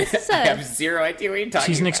 my God, and this is I have zero idea what you're talking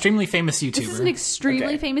She's an about. extremely famous YouTuber. this is an extremely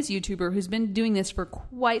Okay. famous YouTuber who's been doing this for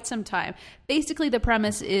quite some time. Basically, the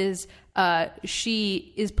premise is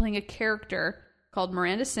she is playing a character called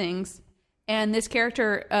Miranda Sings, and this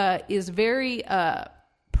character is very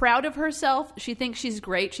proud of herself. She thinks she's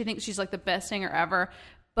great. She thinks she's like the best singer ever.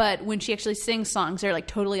 But when she actually sings songs, they're like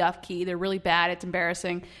totally off key. They're really bad. It's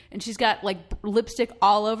embarrassing. And she's got like lipstick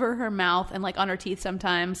all over her mouth and like on her teeth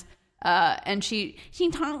sometimes. And she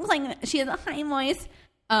talks like she has a high voice,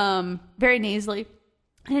 very nasally.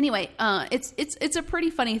 Anyway, it's a pretty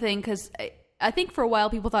funny thing because I think for a while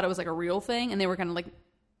people thought it was like a real thing and they were kind of like,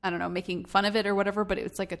 I don't know, making fun of it or whatever. But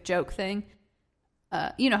it's like a joke thing.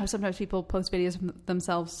 You know how sometimes people post videos of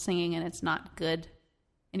themselves singing and it's not good,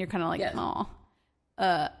 and you're kind of like, Yes. aw.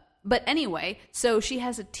 But anyway, so she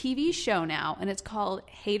has a TV show now, and it's called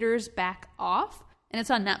Haters Back Off, and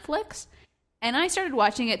it's on Netflix. And I started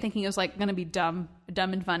watching it thinking it was like going to be dumb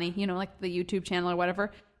and funny, you know, like the YouTube channel or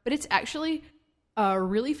whatever. But it's actually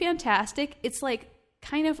really fantastic. It's like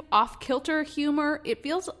kind of off-kilter humor. It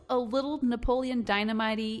feels a little Napoleon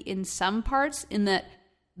Dynamite-y in some parts, in that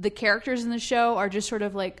the characters in the show are just sort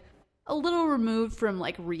of like a little removed from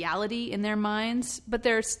like reality in their minds, but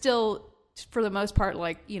they're still, for the most part,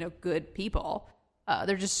 like, you know, good people.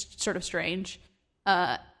 They're just sort of strange.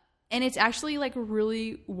 And it's actually like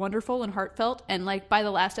really wonderful and heartfelt. And like by the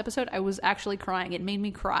last episode, I was actually crying. It made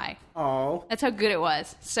me cry. Oh, That's how good it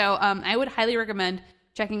was. So I would highly recommend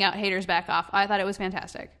checking out Haters Back Off. I thought it was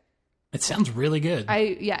fantastic. It sounds really good.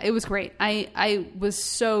 It was great. I was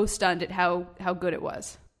so stunned at how good it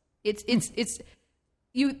was. It's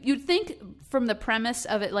you'd think from the premise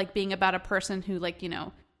of it like being about a person who, like, you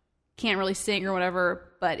know, can't really sing or whatever,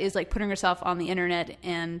 but is like putting herself on the internet,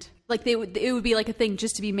 and like it would be like a thing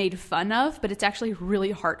just to be made fun of, but it's actually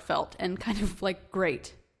really heartfelt and kind of like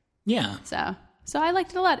great. Yeah. So I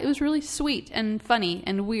liked it a lot. It was really sweet and funny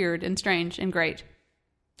and weird and strange and great.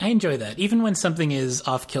 I enjoy that. Even when something is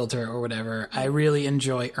off kilter or whatever, I really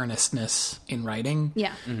enjoy earnestness in writing.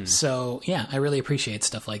 Yeah. So, yeah, I really appreciate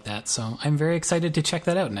stuff like that. So, I'm very excited to check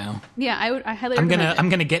that out now. Yeah, I highly I'm recommend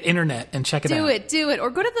going to get internet and check it out. Do it. Or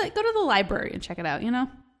go to the library and check it out, you know?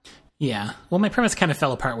 Yeah. Well, my premise kind of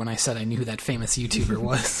fell apart when I said I knew who that famous YouTuber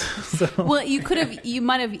was. So, Well, you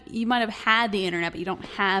might have had the internet, but you don't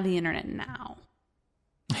have the internet now.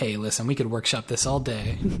 hey, listen, we could workshop this all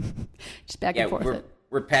day. Just back and forth.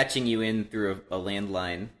 we're patching you in through a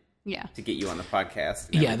landline Yeah. to get you on the podcast.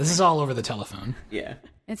 and Yeah, everything. this is all over the telephone. Yeah.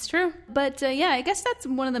 It's true. But yeah, I guess that's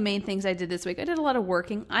one of the main things I did this week. I did a lot of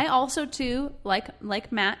working. I also too, like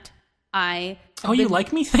Matt, You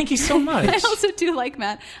like me? Thank you so much. I also do like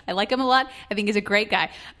Matt. I like him a lot. I think he's a great guy.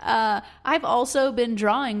 I've also been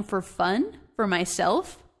drawing for fun for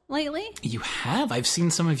myself lately. You have? I've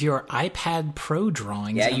seen some of your iPad Pro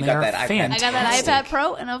drawings. Yeah, and you they got are that iPad. fantastic. I got that iPad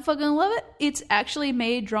Pro and I fucking love it. It's actually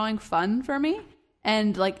made drawing fun for me.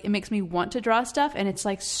 And like it makes me want to draw stuff, and it's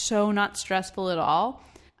like so not stressful at all.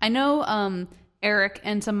 I know Eric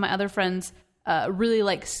and some of my other friends really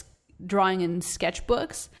like drawing in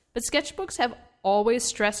sketchbooks, but sketchbooks have always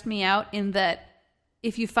stressed me out in that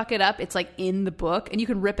if you fuck it up, it's like in the book and you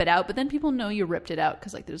can rip it out, but then people know you ripped it out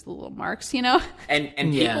because like there's the little marks, you know?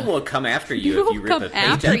 And Yeah. people will come after you People if you will rip come a page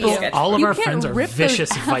after out of you. a sketchbook. All of You our can't friends are rip those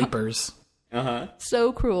vicious out. vipers.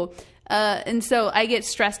 So cruel. And so I get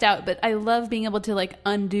stressed out, but I love being able to like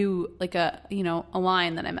undo like a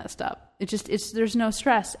line that I messed up. There's no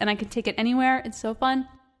stress and I can take it anywhere. It's so fun.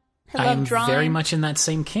 I I love am drawing. very much in that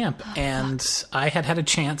same camp, and I had a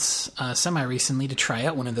chance semi-recently to try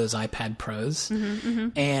out one of those iPad Pros,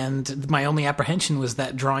 and my only apprehension was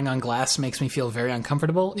that drawing on glass makes me feel very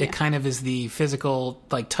uncomfortable. It kind of is the physical,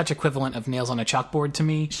 like, touch equivalent of nails on a chalkboard to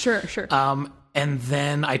me. Sure. And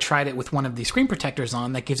then I tried it with one of the screen protectors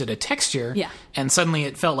on that gives it a texture, Yeah. and suddenly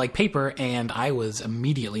it felt like paper, and I was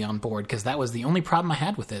immediately on board because that was the only problem I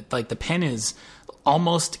had with it. Like, the pen is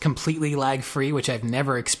almost completely lag-free, which I've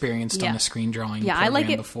never experienced on a screen drawing Yeah, program I like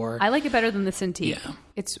it before. I like it better than the Cintiq. Yeah.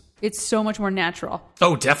 It's so much more natural.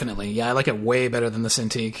 Oh, definitely. Yeah, I like it way better than the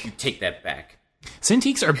Cintiq. Take that back.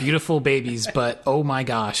 Cintiqs are beautiful babies, but oh my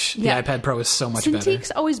gosh, the Yeah. iPad Pro is so much better.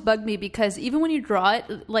 Cintiqs always bug me because even when you draw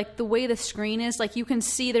it, like the way the screen is, like you can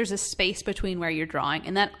see there's a space between where you're drawing,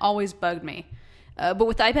 and that always bugged me. But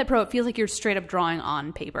with the iPad Pro, it feels like you're straight up drawing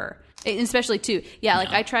on paper, and especially too. Yeah, like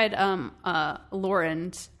I tried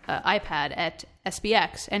Lauren's iPad at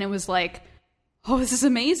SBX, and it was like, oh, this is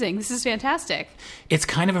amazing. This is fantastic. It's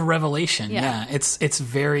kind of a revelation. Yeah. Yeah. It's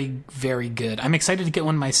very, very good. I'm excited to get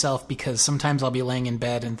one myself because sometimes I'll be laying in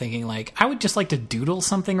bed and thinking like, I would just like to doodle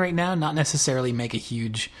something right now, not necessarily make a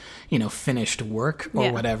huge, finished work or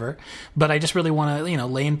Yeah. whatever. But I just really want to,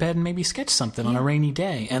 lay in bed and maybe sketch something on a rainy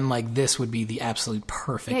day. And like this would be the absolute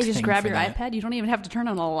perfect Yeah, you just thing grab for your that. iPad. You don't even have to turn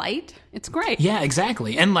on a light. It's great. Yeah,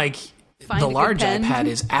 exactly. And like Find the a good large pen. iPad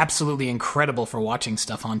is absolutely incredible for watching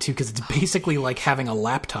stuff on too, because it's basically like having a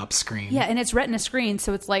laptop screen. Yeah, and it's Retina screen,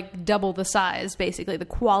 so it's like double the size, basically, the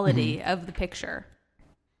quality of the picture.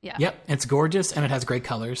 Yeah. Yep, it's gorgeous and it has great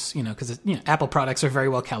colors. Because Apple products are very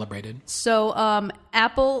well calibrated. So,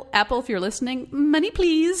 Apple, if you're listening, money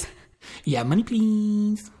please. Yeah, money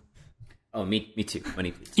please. Oh, me too.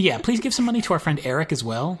 Money, please. Yeah, please give some money to our friend Eric as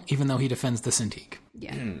well, even though he defends the Cintiq.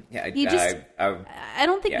 Yeah. Yeah, You just- I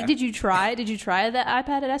don't think. Yeah. Did you try the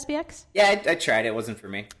iPad at SBX? I tried. It wasn't for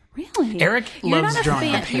me. Really? Eric loves not a drawing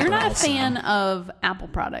on fan, paper You're not also. a fan of Apple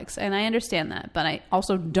products, and I understand that, but I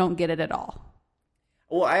also don't get it at all.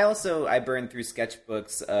 Well, I burn through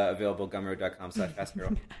sketchbooks available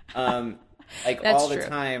gumroad.com/fastgirl. Like That's all the true.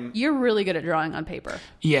 time. You're really good at drawing on paper.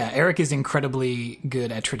 Yeah, Eric is incredibly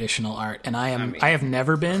good at traditional art, and I have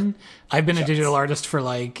never been. I've been a digital artist for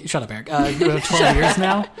shut up, Eric. 12 years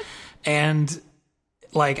now, and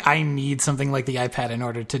like I need something like the iPad in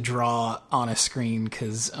order to draw on a screen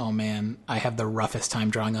because oh man, I have the roughest time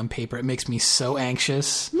drawing on paper. It makes me so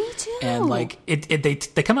anxious. Me too. And like they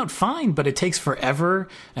come out fine, but it takes forever,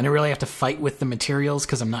 and I really have to fight with the materials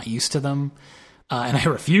because I'm not used to them. And I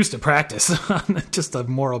refuse to practice on just a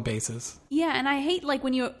moral basis. Yeah, and I hate like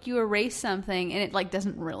when you erase something and it like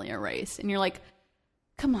doesn't really erase, and you're like,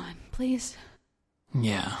 "Come on, please."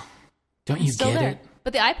 Yeah. Don't you It's still get there. it?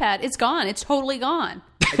 But the iPad, it's gone. It's totally gone.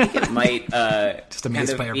 I think it might Just kind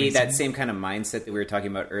amazed of by a be reason. that same kind of mindset that we were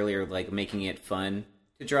talking about earlier, like making it fun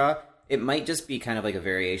to draw. It might just be kind of like a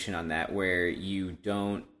variation on that, where you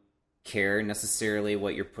don't care necessarily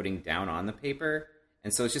what you're putting down on the paper,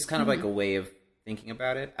 and so it's just kind of like a way of thinking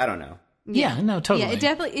about it. I don't know. Yeah, no, totally. Yeah, it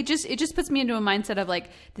definitely it just puts me into a mindset of like,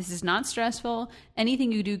 this is not stressful.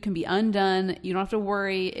 Anything you do can be undone. You don't have to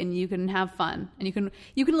worry, and you can have fun. And you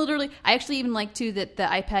can literally. I actually even like too that the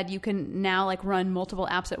iPad, you can now like run multiple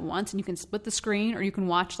apps at once, and you can split the screen, or you can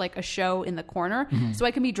watch like a show in the corner. So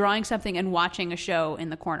I can be drawing something and watching a show in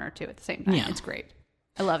the corner too at the same time. Yeah. It's great.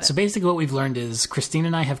 I love it. So basically what we've learned is Christine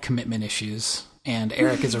and I have commitment issues, and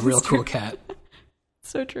Eric is a real cool cat.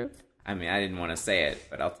 So true. I mean, I didn't want to say it,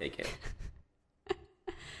 but I'll take it.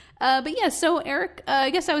 But yeah, so Eric, I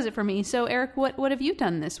guess that was it for me. So Eric, what have you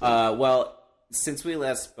done this week? Well, since we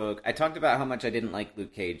last spoke, I talked about how much I didn't like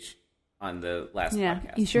Luke Cage on the last Yeah,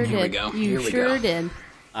 podcast. you sure Here we did. go. You Here we sure go. did.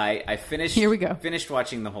 I finished. Here we go. Finished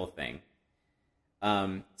watching the whole thing.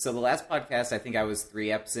 So the last podcast, I think I was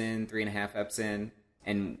 3.5 eps in,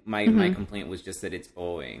 and my complaint was just that it's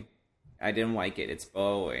bowing. I didn't like it. It's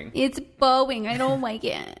bowing. It's bowing. I don't like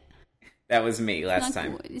it. That was me last Not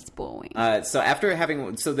time. good. It's bowing.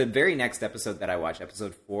 So the very next episode that I watched,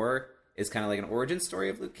 episode 4, is kind of like an origin story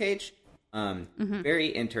of Luke Cage. Very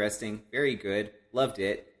interesting, very good. Loved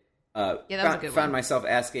it. Yeah, that was a good Found one. myself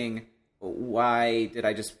asking, why did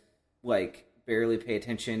I just like barely pay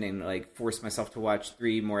attention and like force myself to watch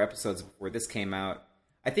 3 more episodes before this came out?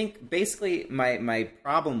 I think basically my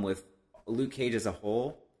problem with Luke Cage as a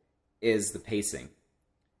whole is the pacing,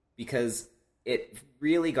 because it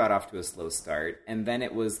really got off to a slow start, and then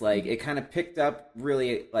it was like it kind of picked up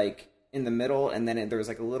really like in the middle, and then there was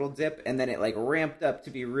like a little dip, and then it like ramped up to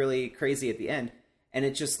be really crazy at the end, and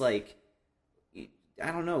it just like,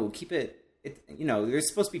 I don't know, keep it there's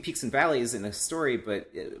supposed to be peaks and valleys in a story,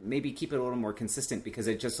 but maybe keep it a little more consistent, because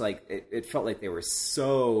it just like it felt like they were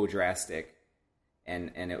so drastic,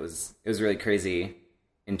 and it was really crazy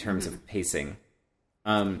in terms of pacing.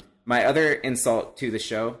 My other insult to the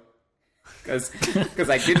show, because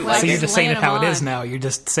I didn't like So you're it. just saying it how it is on. now. You're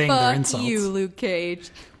just saying their Fuck insults. you, Luke Cage.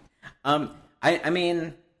 I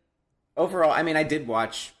mean, overall, I mean, I did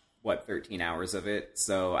watch 13 hours of it,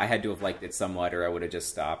 so I had to have liked it somewhat, or I would have just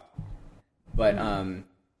stopped. But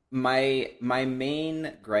my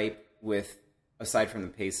main gripe with, aside from the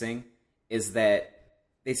pacing, is that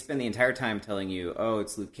they spend the entire time telling you, oh,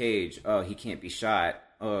 it's Luke Cage, oh, he can't be shot,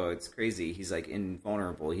 oh, it's crazy, he's like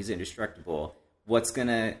invulnerable, he's indestructible. What's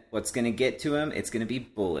gonna get to him? It's gonna be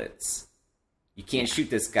bullets. You can't shoot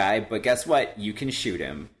this guy, but guess what? You can shoot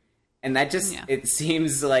him. And that just, it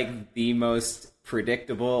seems like the most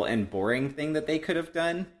predictable and boring thing that they could have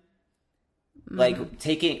done. Like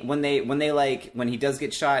when he does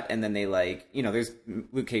get shot, and then they there's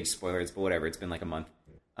Luke Cage spoilers, but whatever, it's been like a month.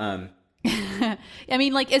 I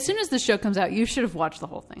mean, like, as soon as the show comes out, you should have watched the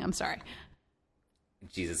whole thing. I'm sorry.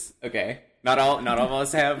 Jesus. Okay. Not all of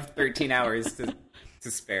us have 13 hours to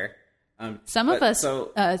spare. Some of us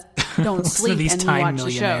don't Listen to sleep these and time watch the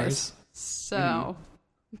millionaires. shows. So,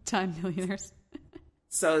 time millionaires.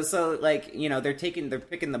 So like, they're picking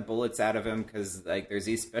the bullets out of him, because like there's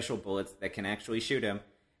these special bullets that can actually shoot him.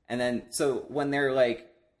 And then so when they're like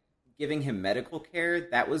giving him medical care,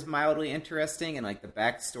 that was mildly interesting, and like the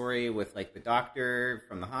backstory with like the doctor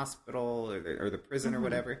from the hospital or the prison or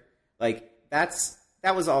whatever, like that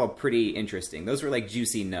was all pretty interesting. Those were like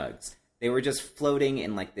juicy nugs. They were just floating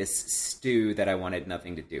in like this stew that I wanted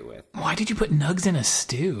nothing to do with. Why did you put nugs in a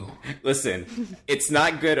stew? Listen, it's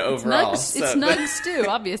not good overall. It's nug stew,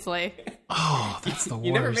 obviously. Oh, that's the worst.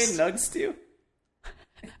 You never made nug stew?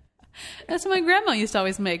 That's what my grandma used to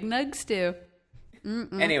always make, nug stew.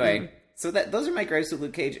 Anyway, so those are my gripes with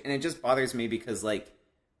Luke Cage, and it just bothers me because, like,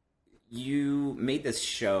 you made this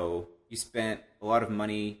show, you spent a lot of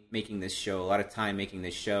money making this show, a lot of time making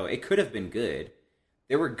this show. It could have been good.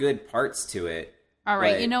 There were good parts to it. All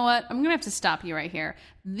right, but you know what? I'm going to have to stop you right here.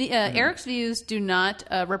 The Eric's views do not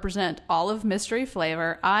represent all of Mystery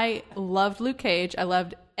Flavor. I loved Luke Cage. I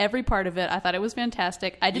loved every part of it. I thought it was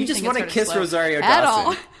fantastic. I didn't You just think want to kiss slow Rosario at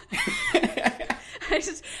Dawson. all.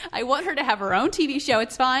 I want her to have her own TV show.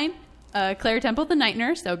 It's fine. Claire Temple, The Night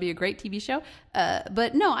Nurse. That would be a great TV show.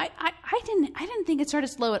 But no, I didn't think it started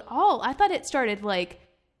slow at all. I thought it started like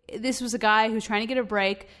this was a guy who's trying to get a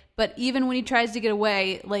break, but even when he tries to get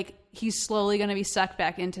away, like he's slowly going to be sucked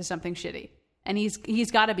back into something shitty. And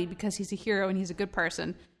he's got to be, because he's a hero and he's a good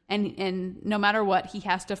person. And no matter what, he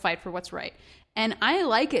has to fight for what's right. And I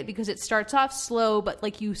like it because it starts off slow, but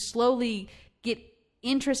like you slowly get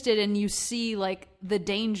interested and you see like the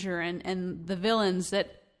danger and the villains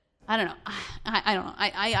that, I don't know. I don't know.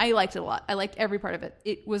 I liked it a lot. I liked every part of it.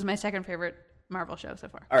 It was my second favorite Marvel show so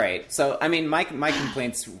far. All right. So, I mean, my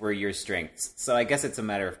complaints were your strengths. So I guess it's a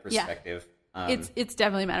matter of perspective. It's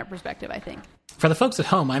definitely a matter of perspective, I think. For the folks at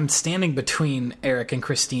home, I'm standing between Eric and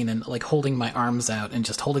Christine and like holding my arms out and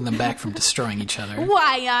just holding them back from destroying each other.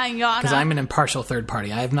 Why, Because I'm an impartial third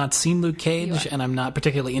party. I have not seen Luke Cage, and I'm not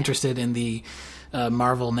particularly interested in the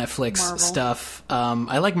Marvel Netflix stuff.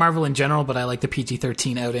 I like Marvel in general, but I like the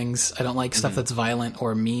PG-13 outings. I don't like stuff that's violent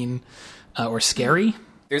or mean or scary.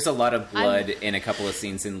 There's a lot of blood in a couple of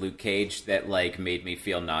scenes in Luke Cage that like made me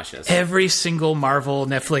feel nauseous. Every single Marvel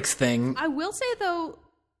Netflix thing. I will say, though,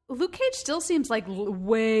 Luke Cage still seems like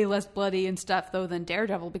way less bloody and stuff, though, than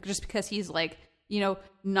Daredevil, because he's like, you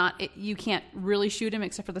can't really shoot him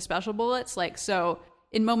except for the special bullets. Like, so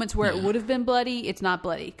in moments where it would have been bloody, it's not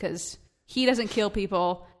bloody because he doesn't kill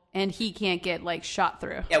people and he can't get like shot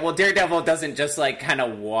through. Yeah, well, Daredevil doesn't just like kind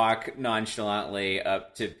of walk nonchalantly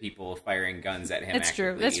up to people firing guns at him. That's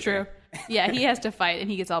true. That's true. Yeah, he has to fight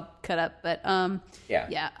and he gets all cut up. But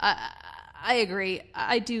yeah, I agree.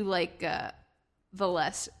 I do like the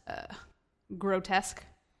less grotesque,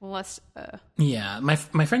 less. Yeah, my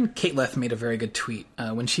friend Kate Leth made a very good tweet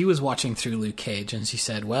when she was watching through Luke Cage, and she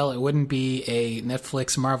said, "Well, it wouldn't be a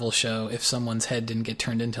Netflix Marvel show if someone's head didn't get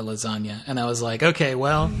turned into lasagna." And I was like, "Okay,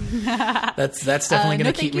 well, that's definitely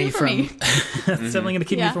going to keep me from that's definitely going to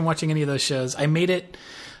keep me from watching any of those shows." I made it.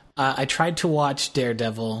 I tried to watch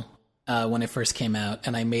Daredevil when it first came out,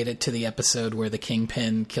 and I made it to the episode where the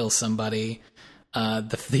Kingpin kills somebody.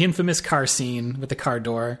 The infamous car scene with the car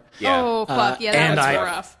door. Yeah. Oh, fuck. Yeah, that was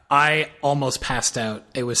rough. I almost passed out.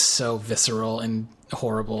 It was so visceral and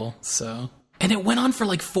horrible. And it went on for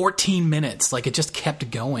like 14 minutes. Like, it just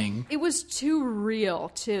kept going. It was too real,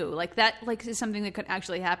 too. Like, that is something that could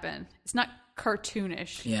actually happen. It's not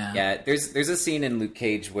cartoonish. Yeah. Yeah, there's a scene in Luke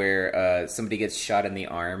Cage where somebody gets shot in the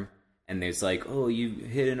arm, and there's like, oh, you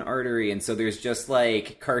hit an artery, and so there's just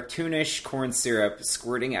like cartoonish corn syrup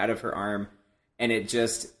squirting out of her arm, and it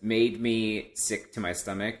just made me sick to my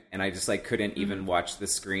stomach, and I just like couldn't even watch the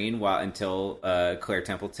screen until Claire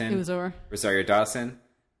Templeton, Rosario Dawson,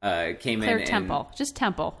 came Claire in. Temple, just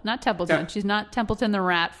Temple, not Templeton. She's not Templeton the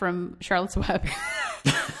rat from Charlotte's Web.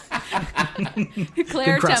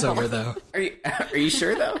 Claire Good crossover, Temple. though. Are you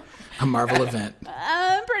sure though? A Marvel event.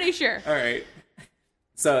 I'm pretty sure. All right.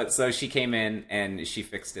 So she came in and she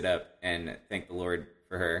fixed it up, and thank the Lord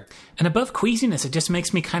for her. And above queasiness, it just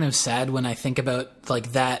makes me kind of sad when I think about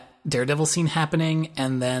like that Daredevil scene happening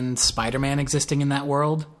and then Spider-Man existing in that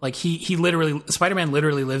world. Like Spider-Man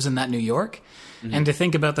literally lives in that New York. Mm-hmm. And to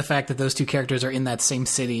think about the fact that those two characters are in that same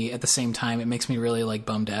city at the same time, it makes me really like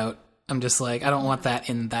bummed out. I'm just like, I don't want that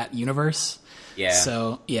in that universe. Yeah.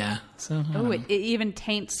 So, yeah. So, it even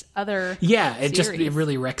taints other it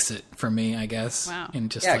really wrecks it for me, I guess. Wow. In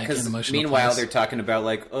just Yeah, like an emotional meanwhile place. they're talking about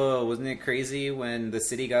like, oh, wasn't it crazy when the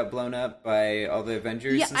city got blown up by all the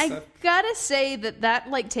Avengers and stuff? I gotta say that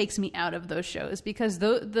like takes me out of those shows because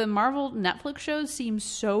the Marvel Netflix shows seem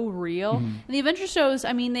so real. Mm-hmm. And the Avengers shows,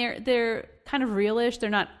 I mean, they're kind of realish. They're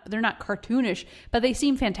not cartoonish, but they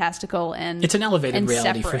seem fantastical and it's an elevated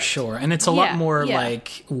reality separate. for sure, and it's a lot more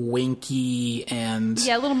like winky and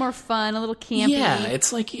a little more fun, a little campy. Yeah,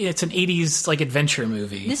 it's like it's an 80s like adventure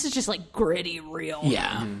movie. This is just like gritty real. Yeah.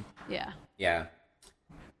 Mm-hmm. Yeah.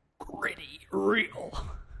 Gritty real.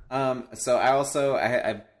 So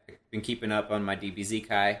I've been keeping up on my DBZ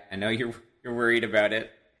Kai. I know you're worried about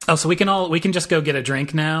it. Oh, so we can just go get a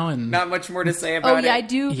drink now and Not much more to say about it. I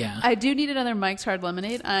do. Yeah. I do need another Mike's Hard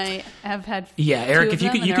Lemonade. I have had. Yeah, Eric, two if of you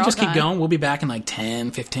them, could and you they're could just all keep gone. going. We'll be back in like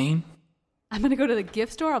 10, 15. I'm gonna go to the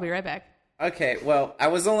gift store. I'll be right back. Okay, well, I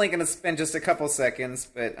was only going to spend just a couple seconds,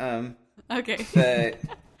 but Okay.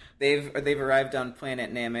 they've arrived on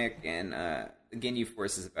Planet Namek, and the Ginyu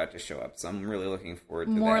Force is about to show up, so I'm really looking forward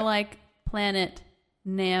to that. More like Planet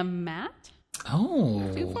Namat.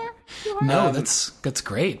 Oh. Too far? Too hard? No, that's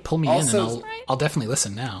great. Pull me in also- and I'll definitely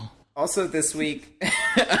listen now. Also this week,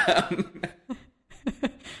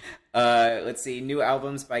 let's see, new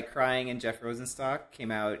albums by Crying and Jeff Rosenstock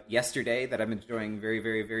came out yesterday that I'm enjoying very,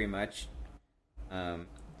 very, very much.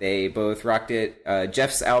 They both rocked it.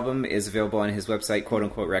 Jeff's album is available on his website,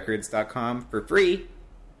 quoteunquoterecords.com, for free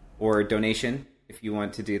or donation if you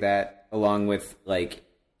want to do that, along with like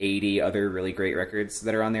 80 other really great records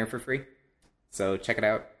that are on there for free. So check it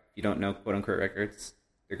out. If you don't know Quote Unquote Records,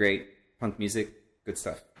 they're great. Punk music, good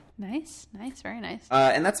stuff. Nice, very nice.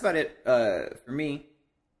 And that's about it for me.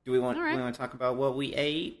 Do we want All right. to talk about what we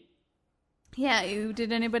ate? Yeah,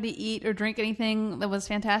 did anybody eat or drink anything that was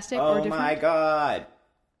fantastic or Oh different? my god.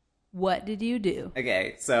 What did you do?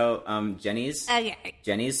 Okay, so Jenny's Okay.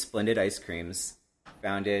 Jenny's Splendid Ice Creams,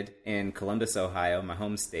 founded in Columbus, Ohio, my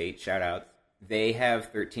home state. Shout out. They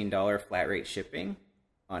have $13 flat rate shipping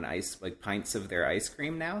on pints of their ice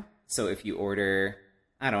cream now. So if you order,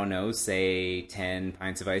 I don't know, say 10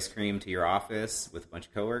 pints of ice cream to your office with a bunch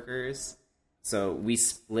of coworkers. So we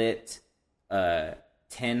split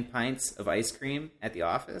 10 pints of ice cream at the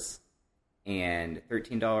office and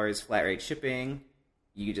 $13 flat rate shipping.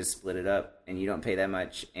 You just split it up and you don't pay that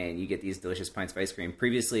much and you get these delicious pints of ice cream.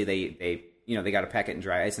 Previously they got to pack it in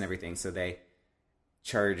dry ice and everything, so they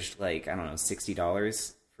charged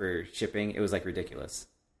 $60 for shipping. It was ridiculous.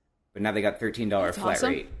 But now they got $13 That's flat awesome.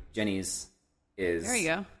 rate. Jenny's is There you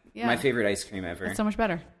go. Yeah. my favorite ice cream ever. That's so much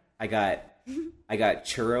better. I got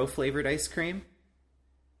churro flavored ice cream.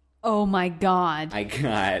 Oh my god.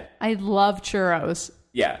 I love churros.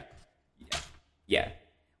 yeah.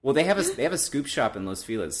 Well, they have a scoop shop in Los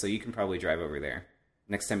Feliz, so you can probably drive over there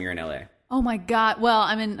next time you're in LA. Oh my god. Well,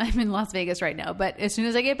 I'm in Las Vegas right now, but as soon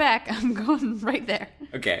as I get back, I'm going right there.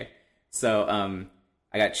 Okay. So,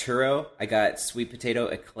 I got churro. I got sweet potato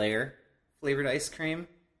eclair flavored ice cream.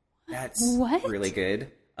 That's What? really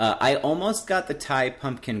good. I almost got the Thai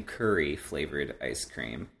pumpkin curry flavored ice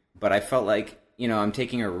cream, but I felt like, I'm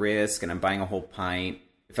taking a risk and I'm buying a whole pint.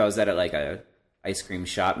 If I was at a ice cream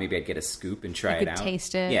shop, maybe I'd get a scoop and try You it could out.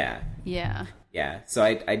 taste it. Yeah. Yeah. So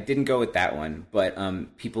I didn't go with that one, but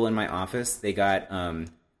people in my office, they got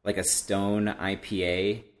a Stone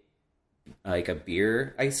IPA, like a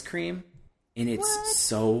beer ice cream, and it's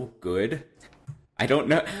so good. I don't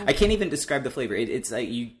know. I can't even describe the flavor. It's like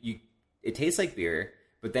it tastes like beer,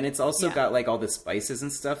 but then it's also got all the spices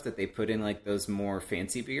and stuff that they put in those more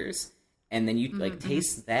fancy beers. And then you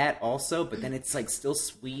taste that also, but then it's still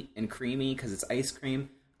sweet and creamy because it's ice cream.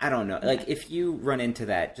 I don't know. If you run into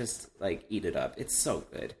that, just eat it up. It's so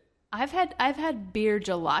good. I've had beer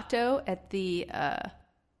gelato at the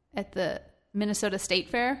Minnesota State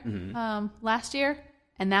Fair last year,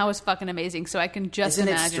 and that was fucking amazing. So I can just Isn't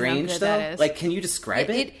imagine it strange, how good though? that is. Like, can you describe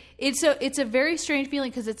it? It's a very strange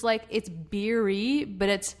feeling because it's like it's beery, but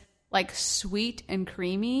it's like sweet and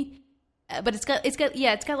creamy. But it's got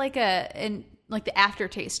like like the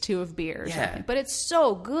aftertaste too of beer or something. But it's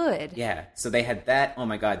so good. Yeah. So they had that. Oh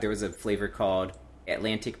my god, there was a flavor called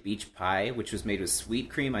Atlantic Beach Pie, which was made with sweet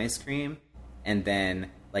cream ice cream, and then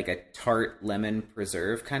like a tart lemon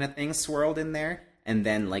preserve kind of thing swirled in there, and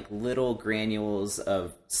then like little granules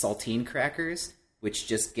of saltine crackers, which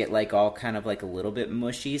just get like all kind of like a little bit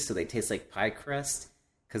mushy, so they taste like pie crust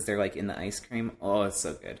because they're like in the ice cream. Oh, it's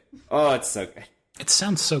so good. Oh, it's so good. It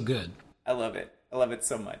sounds so good. I love it. I love it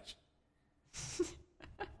so much.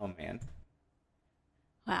 Oh man.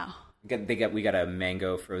 Wow. We got a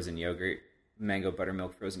mango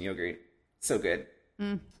buttermilk frozen yogurt. So good.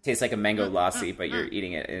 Tastes like a mango lassi, but you're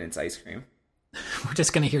eating it and it's ice cream. We're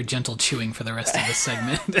just going to hear gentle chewing for the rest of this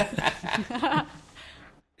segment.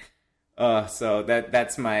 So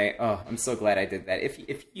that's my. Oh, I'm so glad I did that.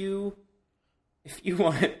 If you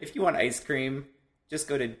want ice cream, just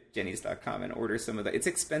go to Jennys.com and order some of that. It's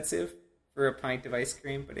expensive for a pint of ice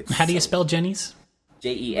cream, but it's. How do you spell Jenny's?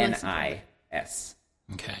 Jenis.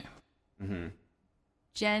 Okay. Mm-hmm.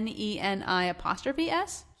 Jeni Jeni,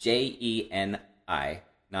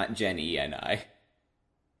 not Jenny.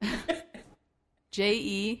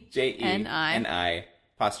 Jeni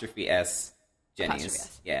apostrophe S.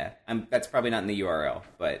 Jennys. Yeah, that's probably not in the URL,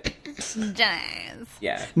 but Jennys.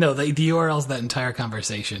 Yeah. No, the URL's that entire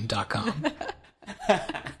conversation.com.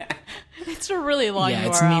 It's a really long URL.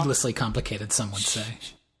 It's needlessly complicated, some would say.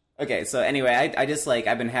 Okay, so anyway, I just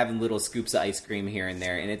I've been having little scoops of ice cream here and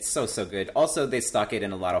there, and it's so good. Also, they stock it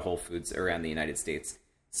in a lot of Whole Foods around the United States,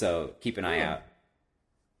 so keep an ie out.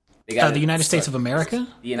 The United States of America?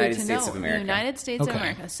 The United States of America. The United States of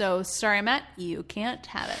America. So, sorry, Matt, you can't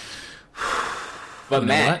have it. But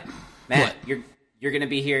Matt, what? you're gonna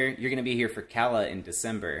be here. You're gonna be here for Cala in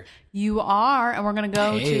December. You are, and we're gonna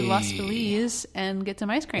go to Los Feliz and get some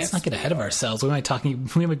ice cream. Let's not get ahead of ourselves. We might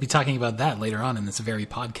be talking about that later on in this very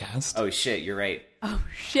podcast. Oh shit, you're right. Oh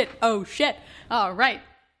shit. All right.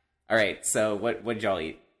 So what did y'all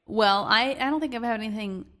eat? Well, I don't think I've had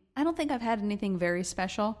anything. I don't think I've had anything very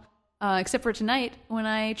special. Except for tonight when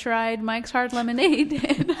I tried Mike's Hard Lemonade,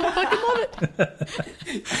 and I fucking love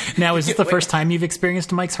it. Now, is this the first time you've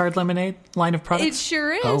experienced Mike's Hard Lemonade line of products? It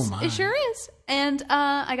sure is. Oh, my. It sure is. And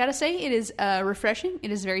I gotta say, it is refreshing. It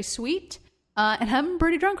is very sweet. And I'm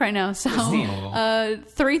pretty drunk right now, so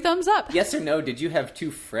 3 thumbs up. Yes or no, did you have 2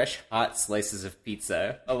 fresh, hot slices of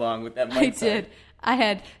pizza along with that Mike's? I did. I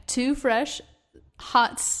had 2 fresh,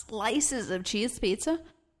 hot slices of cheese pizza.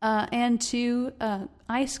 And 2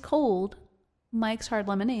 ice cold Mike's Hard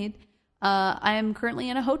Lemonade. I am currently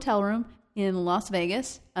in a hotel room in Las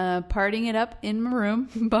Vegas, partying it up in my room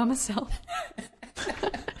by myself,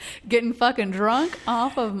 getting fucking drunk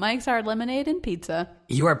off of Mike's Hard Lemonade and pizza.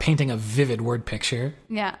 You are painting a vivid word picture.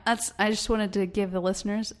 Yeah, I just wanted to give the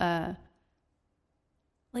listeners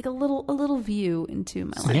like a little view into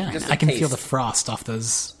my life. Yeah, I can feel the frost off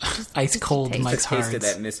those ice cold Mike's Hards.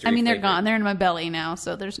 That mystery I mean, they're flavor. Gone. They're in my belly now,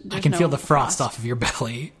 so there's I can no feel the frost off of your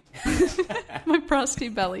belly. my frosty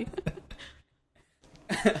belly.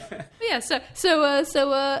 Yeah, so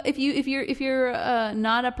if you're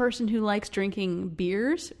not a person who likes drinking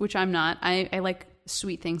beers, which I'm not, I like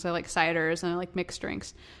sweet things. I like ciders and I like mixed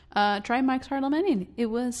drinks. Try Mike's Hard Lemonade. It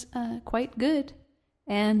was quite good,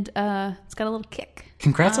 and it's got a little kick.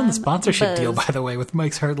 Congrats on the sponsorship deal, by the way, with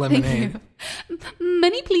Mike's Hard Lemonade.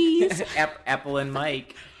 Money, please. Apple and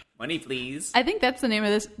Mike. Money, please. I think that's the name of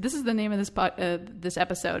this. This is the name of this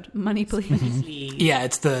episode. Money, please. Money, please. Yeah,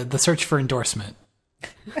 it's the search for endorsement.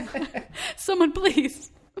 Someone, please.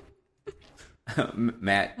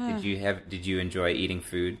 Matt, did you enjoy eating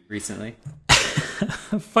food recently?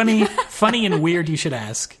 Funny and weird. You should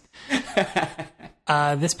ask.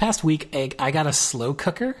 This past week, I got a slow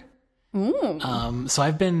cooker. Ooh. So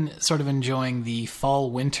I've been sort of enjoying the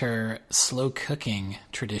fall-winter slow cooking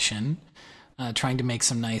tradition, trying to make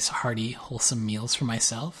some nice, hearty, wholesome meals for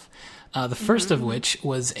myself. The first of which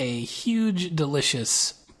was a huge,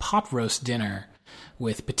 delicious pot roast dinner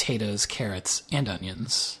with potatoes, carrots, and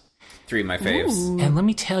onions. 3 of my faves. Ooh. And let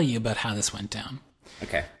me tell you about how this went down.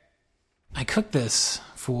 Okay. I cooked this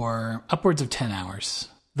for upwards of 10 hours.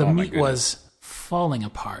 The Oh my meat goodness. was falling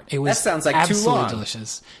apart. It was That sounds like too absolutely long.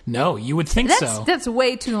 delicious. No, you would think so. That's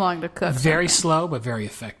way too long to cook. Very slow, but very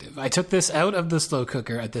effective. I took this out of the slow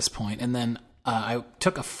cooker at this point, and then I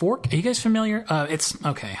took a fork. Are you guys familiar? It's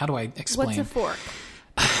okay. How do I explain? What's a fork?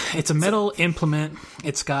 It's a metal implement.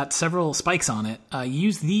 It's got several spikes on it.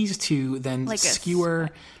 Use these to then Like a skewer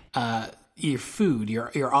your food,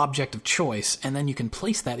 your object of choice, and then you can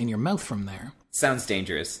place that in your mouth from there. Sounds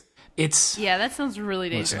dangerous. It's Yeah, that sounds really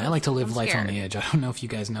dangerous. Listen, I like to live I'm life on scared. the edge. I don't know if you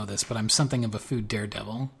guys know this, but I'm something of a food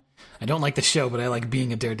daredevil. I don't like the show, but I like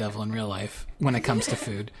being a daredevil in real life when it comes to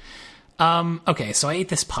food. Okay, so I ate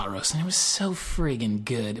this pot roast, and it was so friggin'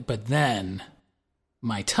 good. But then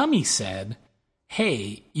my tummy said,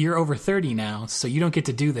 hey, you're over 30 now, so you don't get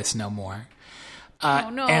to do this no more. Oh,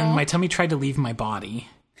 no. And my tummy tried to leave my body.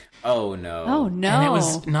 Oh no. Oh, no. And it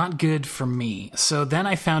was not good for me. So then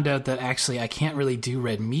I found out that actually I can't really do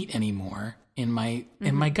red meat anymore in my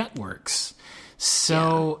gut works.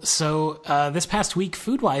 So this past week,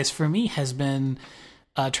 food wise for me has been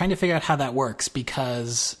trying to figure out how that works,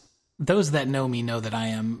 because those that know me know that I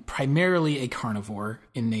am primarily a carnivore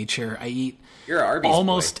in nature. I eat You're an Arby's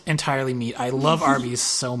almost entirely meat. I love Arby's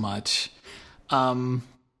so much.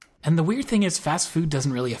 And the weird thing is, fast food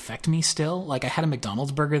doesn't really affect me still. Like, I had a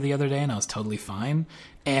McDonald's burger the other day, and I was totally fine.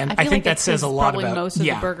 And I feel think like that it's says a 'cause lot probably about most of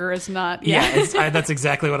the burger is not. Yeah, that's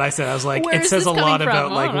exactly what I said. I was like, Where it is says this a lot coming from?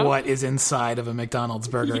 about I like don't know. what is inside of a McDonald's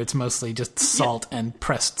burger. It's mostly just salt and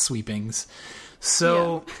pressed sweepings.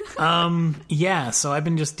 So, so I've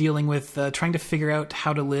been just dealing with trying to figure out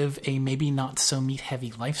how to live a maybe not so meat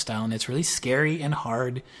heavy lifestyle, and it's really scary and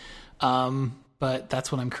hard. But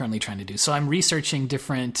that's what I'm currently trying to do. So I'm researching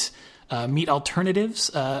different meat alternatives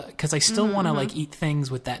because I still want to like eat things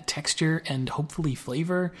with that texture and hopefully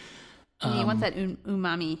flavor. You want that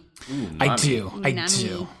umami. I do.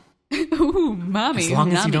 Umami. Umami. As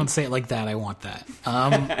long as you umami. don't say it like that, I want that.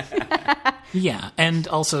 Yeah, and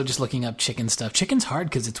also just looking up chicken stuff. Chicken's hard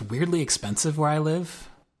because it's weirdly expensive where I live.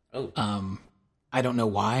 Oh. I don't know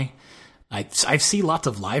why. I see lots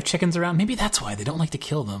of live chickens around. Maybe that's why they don't like to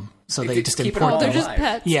kill them, so they just keep it import all them. They're just alive.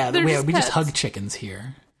 pets. Yeah, They're we just pets. hug chickens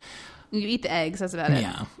here. You eat the eggs. That's about it.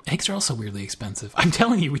 Yeah, eggs are also weirdly expensive. I'm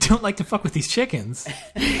telling you, we don't like to fuck with these chickens.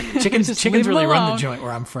 Chickens leave them really run the alone. joint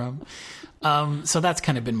where I'm from. So that's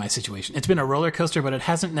kind of been my situation. It's been a roller coaster, but it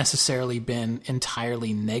hasn't necessarily been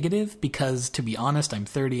entirely negative because, to be honest, I'm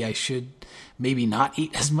 30. I should maybe not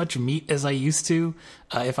eat as much meat as I used to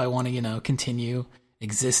if I want to, continue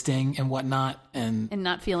existing and whatnot. And And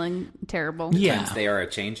not feeling terrible. yeah, They are a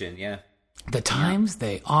changing, yeah. the times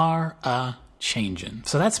they are changing.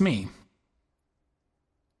 So that's me.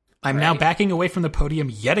 I'm now Right. backing away from the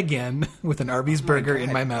podium yet again with an Arby's burger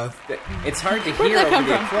in my mouth. It's hard to Where'd hear that over come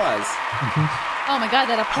the from? applause. Oh my god,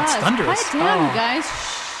 that applause! thunderous. Quiet down, Oh. you guys.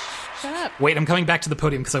 Shh. Shut up. Wait, I'm coming back to the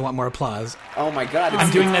podium because I want more applause. Oh my god.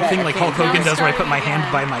 I'm doing that thing like Hulk Now Hogan it's does where I put my starting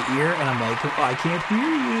hand by again. my ear and I'm like, oh, I can't hear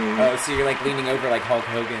you. Oh, so you're like leaning over like Hulk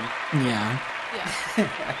Hogan. Yeah.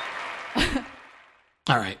 Yeah.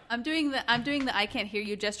 All right. I'm doing the I can't hear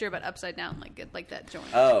you gesture, but upside down, like that joint.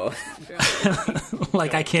 Oh.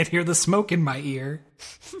 Like I can't hear the smoke in my ear.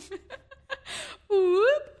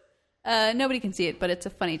 Whoop. Nobody can see it, but it's a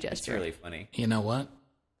funny It's gesture. really funny. You know what?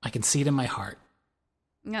 I can see it in my heart.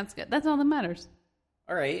 That's good. That's all that matters.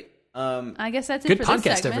 All right. I guess that's it Good for this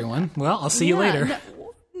podcast, segment. everyone. Well, I'll see you Yeah, later.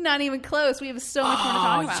 no, not even close. We have so much more to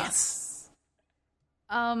talk about. yes.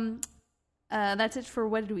 That's it for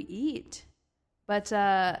what did we eat? But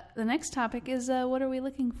the next topic is what are we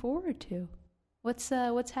looking forward to? What's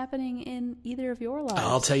happening in either of your lives?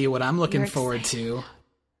 I'll tell you what I'm looking You're forward to.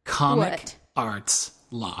 Comic What? Arts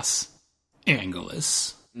Los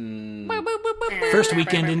Angeles. Boop, boop, boop, boop, boop. First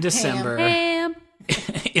weekend in December. Ham.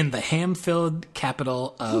 In the ham-filled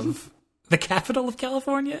capital of... the capital of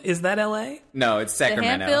California? Is that LA? No, it's The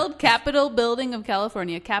Sacramento. ham-filled Capitol building of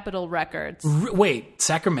California, Capitol Records. Wait,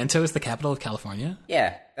 Sacramento is the capital of California?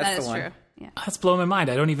 Yeah, that's That the is one. true. Yeah. That's blowing my mind.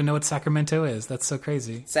 I don't even know what Sacramento is. That's so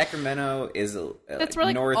crazy. Sacramento is That's where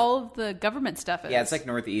like north. all of the government stuff is. Yeah, it's like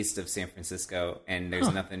northeast of San Francisco, and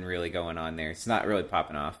there's nothing really going on there. It's not really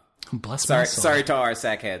popping off. Bless my Sorry, soul. sorry to our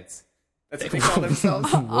sackheads. That's what they call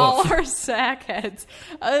themselves. all our sackheads.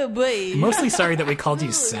 Oh boy. Mostly sorry that we called you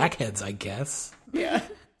sackheads, I guess. Yeah.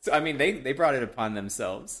 So I mean, they brought it upon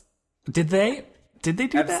themselves. Did they? Did they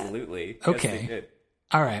do that? Absolutely. Okay. Yes, they did.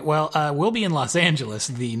 All right. Well, we'll be in Los Angeles,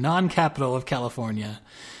 the non-capital of California,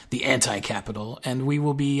 the anti-capital, and we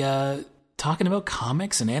will be talking about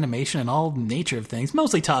comics and animation and all nature of things.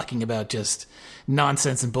 Mostly talking about just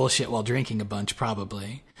nonsense and bullshit while drinking a bunch,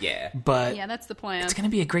 probably. Yeah. But Yeah, that's the plan. it's going to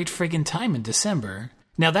be a great friggin' time in December.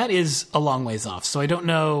 Now, that is a long ways off, so I don't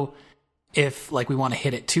know if like we want to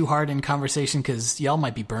hit it too hard in conversation because y'all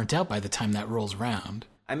might be burnt out by the time that rolls around.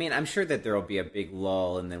 I mean, I'm sure that there will be a big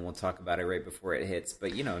lull, and then we'll talk about it right before it hits.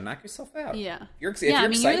 But knock yourself out. Yeah. If you're Yeah, I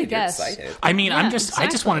mean, you're the excited, you're guest. excited. I mean, Yeah, I just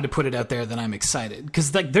exactly. wanted to put it out there that I'm excited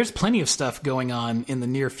because like there's plenty of stuff going on in the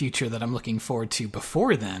near future that I'm looking forward to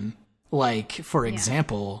before then. Like, for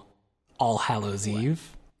example, All Hallows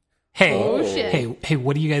Eve. Hey, Oh, shit. hey,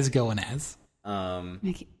 what are you guys going as? I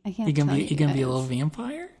can't You gonna tell be you gonna be a guys. little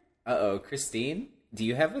vampire? Christine, do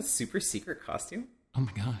you have a super secret costume? Oh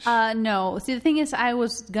my gosh. No. See, the thing is, I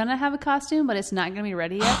was gonna have a costume, but it's not gonna be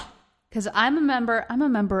ready yet because I'm a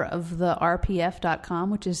member of the RPF.com,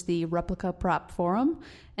 which is the Replica Prop Forum,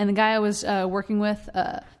 and the guy I was working with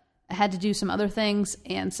had to do some other things,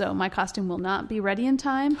 and so my costume will not be ready in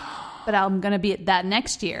time. But I'm gonna be at that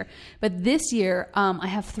next year. But this year, I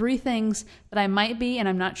have 3 things that I might be, and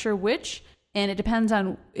I'm not sure which. And it depends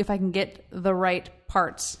on if I can get the right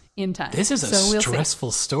parts in time. This is a So we'll see.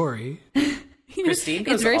 stressful story. Christine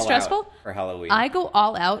goes It's very all stressful. out for Halloween. I go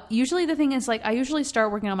all out. Usually the thing is like I usually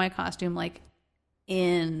start working on my costume like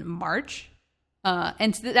in March.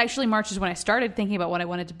 And actually March is when I started thinking about what I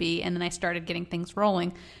wanted to be, and then I started getting things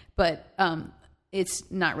rolling. But it's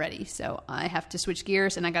not ready. So I have to switch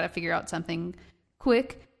gears and I got to figure out something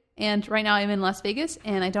quick. And right now I'm in Las Vegas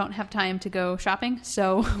and I don't have time to go shopping.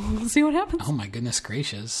 So we'll see what happens. Oh my goodness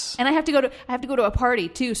gracious. And I have to go to a party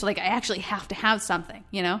too. So like I actually have to have something,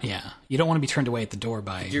 Yeah. You don't want to be turned away at the door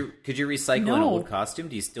by Could you recycle an No. old costume?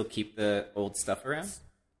 Do you still keep the old stuff around?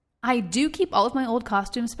 I do keep all of my old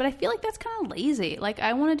costumes, but I feel like that's kind of lazy. Like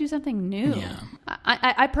I want to do something new. Yeah.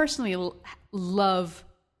 I personally love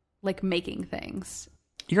like making things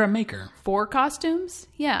You're a maker. for costumes.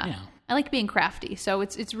 Yeah. Yeah. I like being crafty. So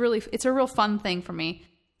it's a real fun thing for me.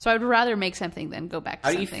 So I'd rather make something than go back to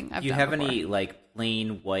How do something I've you done have before. any like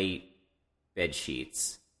plain white bed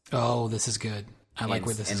sheets? Oh, this is good. I like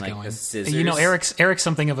where this and, is like, going. the scissors. Eric's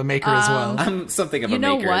something of a maker as well. I'm something of You a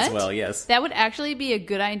know maker what? as well. Yes. That would actually be a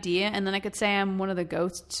good idea, and then I could say I'm one of the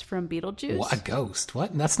ghosts from Beetlejuice. What, a ghost?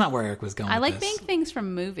 What? That's not where Eric was going. I with like this. being things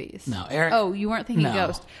from movies. No, Eric. Oh, you weren't thinking No.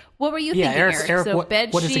 ghost. What were you Yeah, thinking, Eric. Eric? So what bed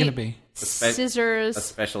is it sheet, going to be? scissors, A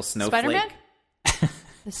special snowflake. Spider-Man?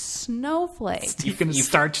 The snowflake. You can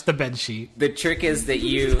starch the bed sheet. The trick is that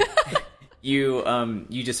you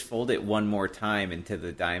you just fold it one more time into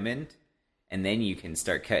the diamond, and then you can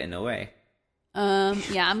start cutting away.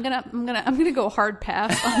 Yeah, I'm gonna go hard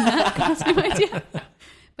pass on that costume idea.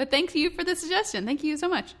 But thank you for the suggestion. Thank you so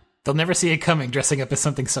much. They'll never see it coming. Dressing up as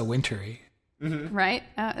something so wintry. Right?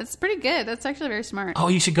 It's pretty good. That's actually very smart. Oh,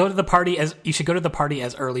 you should go to the party as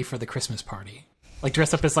early for the Christmas party. Like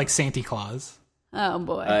dress up as like Santa Claus. Oh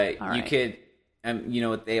boy. All You right. could, you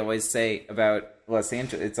know what they always say about Los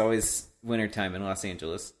Angeles? It's always wintertime in Los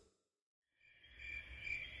Angeles.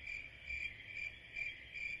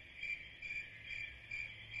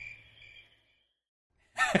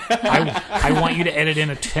 I want you to edit in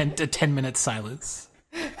a 10-minute silence.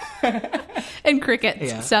 And crickets.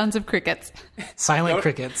 Yeah. Sounds of crickets. Silent Nope.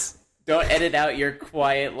 crickets. Don't edit out your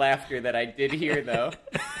quiet laughter that I did hear, though.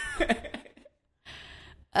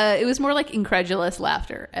 It was more like incredulous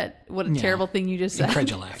laughter at what a terrible thing you just said.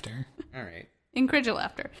 Incredulous laughter. All right. Incredulous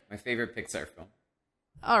laughter. My favorite Pixar film.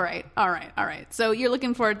 All right. So you're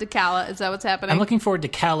looking forward to Cala. Is that what's happening? I'm looking forward to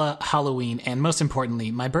Cala, Halloween, and most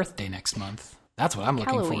importantly, my birthday next month. That's what I'm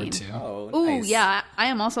looking Halloween. forward to. Oh, Ooh, nice. yeah. I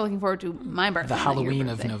am also looking forward to my birthday. The not your Halloween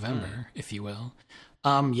of birthday. November, if you will.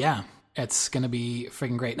 Yeah, it's going to be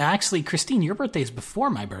freaking great. Now, actually, Christine, your birthday is before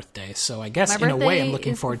my birthday, so I guess My in a way birthday I'm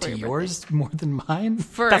looking is forward to before your yours more than mine.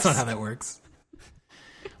 First. That's not how that works.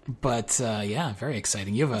 But yeah, very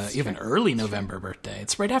exciting. You have an early November birthday.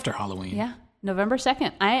 It's right after Halloween. Yeah. November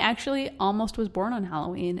 2nd. I actually almost was born on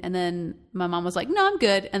Halloween, and then my mom was like, no, I'm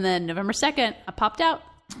good. And then November 2nd, I popped out.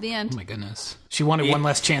 The end. Oh my goodness. She wanted one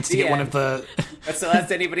last chance to get one of the. That's the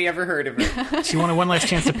last anybody ever heard of her. She wanted one last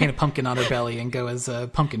chance to paint a pumpkin on her belly and go as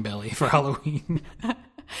Pumpkin Belly for Halloween.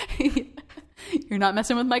 You're not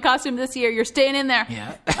messing with my costume this year. You're staying in there.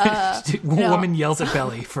 Yeah. Woman yells at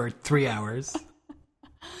Belly for 3 hours.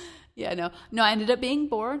 Yeah, no. No, I ended up being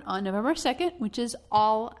born on November 2nd, which is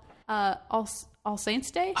All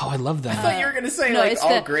Saints Day. Oh, I love that. I thought you were going to say, No, like, it's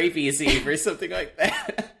All the- Gravey's Eve or something like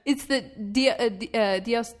that. It's the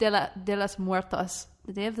Dios de los Muertos,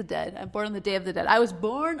 the Day of the Dead. I'm born on the Day of the Dead. I was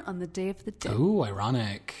born on the Day of the Dead. Ooh,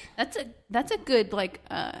 ironic. That's a good like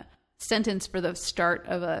sentence for the start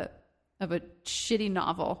of a shitty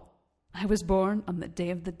novel. I was born on the Day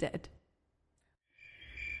of the Dead.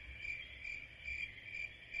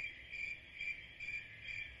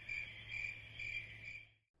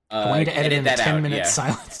 I want you to edit in a that out, 10-minute yeah.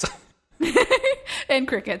 silence. And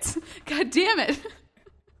crickets. God damn it.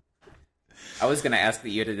 I was going to ask that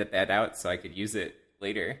you edit that out so I could use it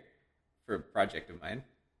later for a project of mine.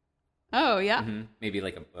 Oh, yeah. Maybe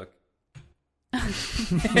like a book.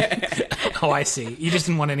 Oh, I see. You just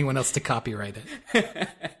didn't want anyone else to copyright it.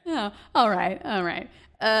 Oh, all right.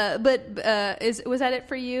 Was that it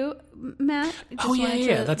for you, Matt? Oh,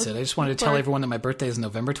 yeah. That's it. I just wanted to tell everyone that my birthday is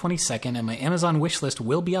November 22nd, and my Amazon wish list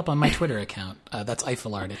will be up on my Twitter account. That's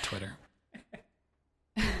Eifelart at Twitter.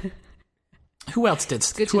 Who else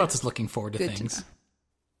is looking forward to things?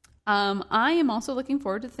 I am also looking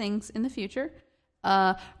forward to things in the future.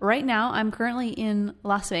 Right now, I'm currently in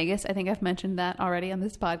Las Vegas. I think I've mentioned that already on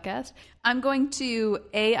this podcast. I'm going to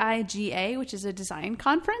AIGA, which is a design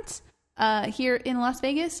conference here in Las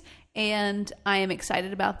Vegas, and I am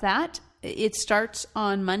excited about that. It starts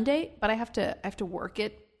on Monday, but I have to work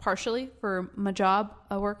it partially for my job.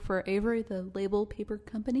 I work for Avery, the label paper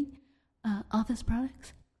company, office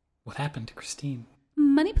products. What happened to Christine?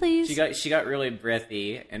 Money, please. She got really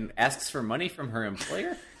breathy and asks for money from her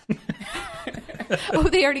employer. Oh,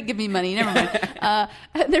 they already give me money. Never mind.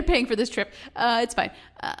 They're paying for this trip. It's fine.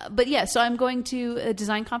 But yeah, so I'm going to a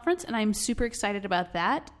design conference, and I'm super excited about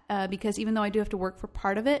that because even though I do have to work for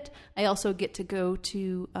part of it, I also get to go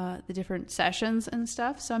to the different sessions and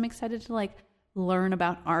stuff. So I'm excited to learn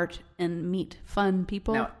about art and meet fun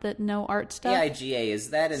people that know art stuff. AIGA,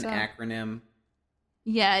 is that an acronym?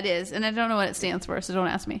 Yeah, it is, and I don't know what it stands for, so don't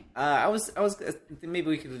ask me. I was maybe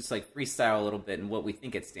we could just freestyle a little bit and what we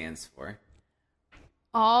think it stands for.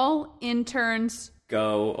 All interns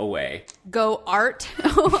go away. Go art.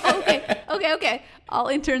 Okay. All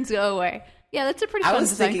interns go away. Yeah, that's a pretty fun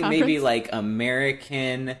design conference. I was thinking maybe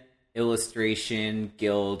American Illustration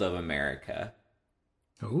Guild of America.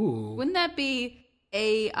 Ooh. Wouldn't that be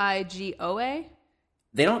AIGOA?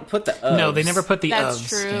 They don't put the O's. No, they never put the That's O's.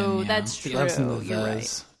 true. In, That's true. The O's and the You're thes.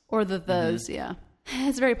 right. Or the thes, yeah.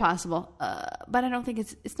 It's very possible. But I don't think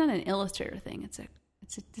it's not an Illustrator thing. It's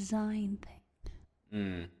a design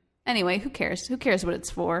thing. Anyway, who cares? Who cares what it's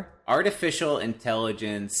for? Artificial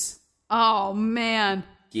intelligence. Oh man.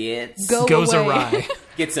 Goes awry.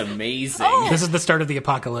 Gets amazing. This is the start of the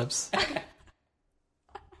apocalypse.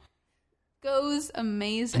 Goes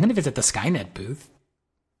amazing. I'm going to visit the Skynet booth.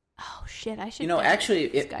 Oh shit! I should.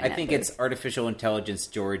 Actually, I think it's Artificial Intelligence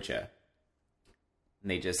Georgia.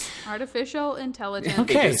 And they just artificial intelligence.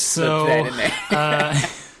 Okay, so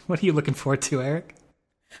what are you looking forward to, Eric?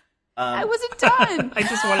 I wasn't done. I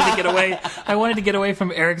just wanted to get away. I wanted to get away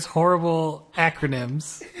from Eric's horrible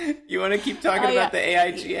acronyms. You want to keep talking about the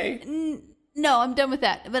AIGA? No, I'm done with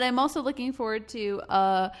that. But I'm also looking forward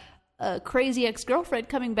to Crazy Ex-Girlfriend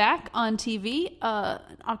coming back on TV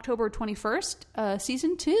October 21st,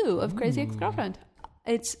 season 2 of Crazy Ex-Girlfriend.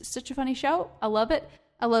 It's such a funny show. I love it.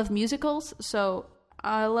 I love musicals, so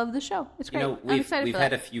I love the show. It's great. I'm excited we've for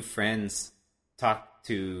that. had a few friends talk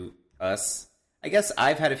to us. I guess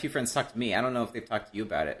I've had a few friends talk to me. I don't know if they've talked to you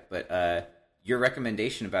about it, but your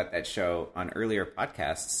recommendation about that show on earlier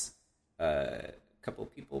podcasts, a couple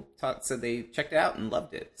of people said they checked it out and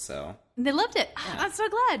loved it. So they loved it. Yeah. I'm so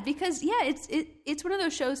glad because it's one of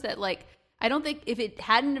those shows that I don't think if it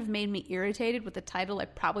hadn't have made me irritated with the title, I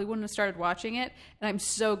probably wouldn't have started watching it. And I'm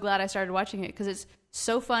so glad I started watching it because it's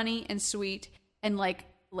so funny and sweet and I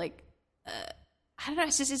don't know.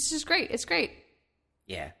 It's just great. It's great.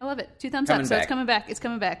 Yeah, I love it. 2 thumbs up. So it's coming back. It's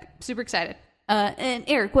coming back. Super excited. And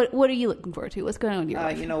Eric, what are you looking forward to? What's going on in your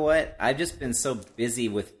life? You know what? I've just been so busy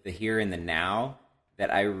with the here and the now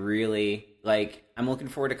that I really I'm looking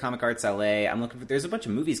forward to Comic Arts LA. There's a bunch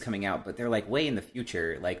of movies coming out, but they're way in the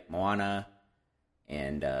future, like Moana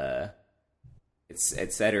and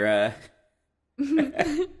etc.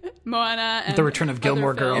 Moana and The Return of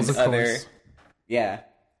Gilmore Girls, of course. Yeah.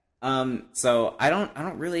 So I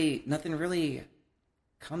don't really, nothing really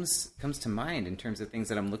comes to mind in terms of things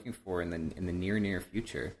that I'm looking for in the near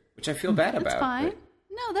future, which I feel bad about. That's fine.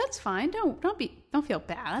 No, that's fine. Don't feel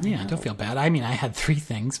bad. Yeah, don't feel bad. I mean, I had 3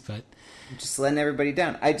 things, but I'm just letting everybody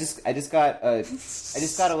down. I just got a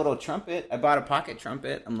little trumpet. I bought a pocket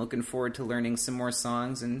trumpet. I'm looking forward to learning some more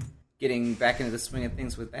songs and getting back into the swing of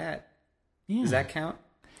things with that. Yeah. Does that count?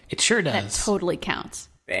 It sure does. That totally counts.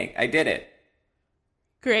 Dang, I did it.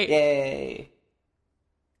 Great. Yay.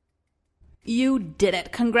 You did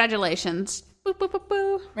it. Congratulations. Boo, boo, boo,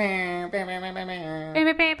 boo. So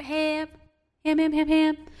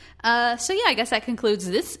yeah, I guess that concludes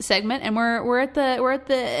this segment, and we're at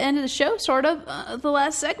the end of the show, sort of. The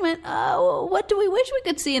last segment. What do we wish we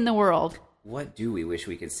could see in the world? What do we wish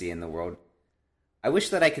we could see in the world? I wish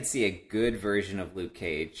that I could see a good version of Luke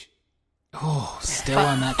Cage. Oh, still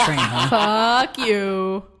on that train, huh? Fuck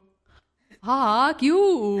you. Fuck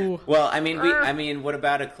you. Well, I mean, what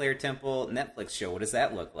about a Claire Temple Netflix show? What does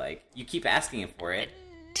that look like? You keep asking for it.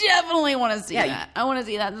 Definitely want to see Yeah, that. I want to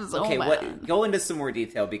see that so Okay, bad. go into some more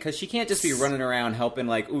detail, because she can't just be running around helping,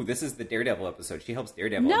 like, ooh, this is the Daredevil episode. She helps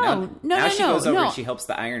Daredevil. No, now she goes over no. and she helps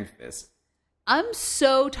the Iron Fist. I'm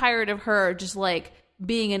so tired of her just like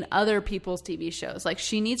being in other people's TV shows. Like,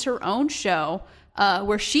 she needs her own show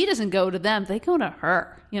where she doesn't go to them. They go to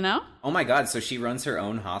her, you know? Oh my god, so she runs her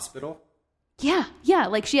own hospital? Yeah.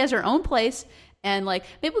 Like, she has her own place. And, like,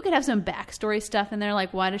 maybe we could have some backstory stuff in there.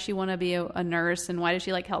 Like, why does she want to be a nurse? And why does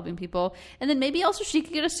she like helping people? And then maybe also she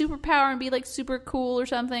could get a superpower and be, like, super cool or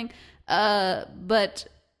something. But,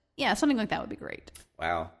 yeah, something like that would be great.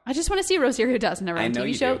 Wow. I just want to see Rosario Dawson in a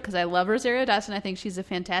TV show do. because I love Rosario Dawson. I think she's a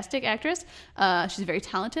fantastic actress. She's very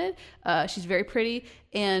talented. She's very pretty.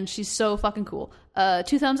 And she's so fucking cool. 2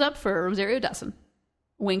 thumbs up for Rosario Dawson.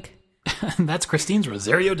 Wink. That's Christine's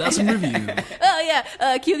Rosario Dawson review. Oh,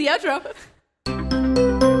 yeah. Cue the outro.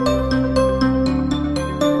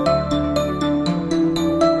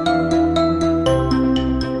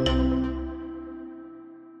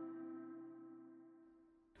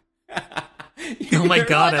 Oh my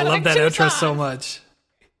god, I love that outro songs. so much.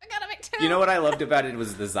 I gotta make 2. You know what I loved about it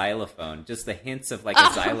was the xylophone. Just the hints of, like,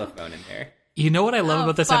 a xylophone in there. You know what I love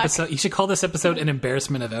about this fuck. episode? You should call this episode an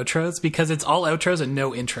embarrassment of outros, because it's all outros and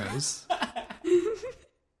no intros.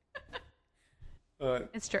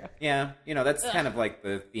 It's true. Yeah, that's kind of like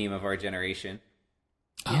the theme of our generation.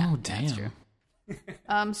 Oh, damn. That's true.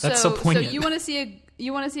 That's so poignant. you want to see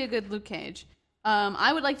a good Luke Cage.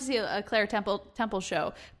 I would like to see a Claire Temple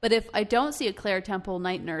show, but if I don't see a Claire Temple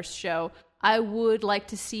night nurse show, I would like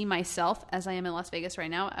to see myself, as I am in Las Vegas right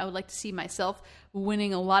now, I would like to see myself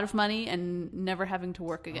winning a lot of money and never having to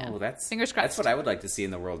work again. Oh, Fingers crossed. That's what I would like to see in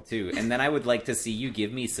the world, too. And then I would like to see you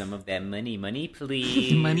give me some of that money,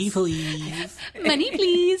 please. Money, please. Money,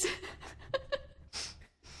 please.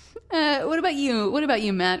 What about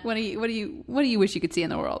you, Matt? What do you wish you could see in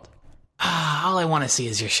the world? All I want to see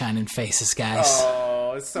is your shining faces, guys.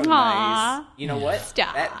 Oh, it's so Aww. nice. You know what?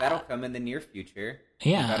 Stop. That'll come in the near future.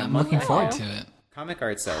 Yeah, About a I'm month looking now. forward to it. Comic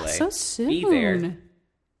Arts LA. So soon. Be there.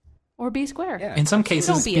 Or be square. Yeah. In some cases,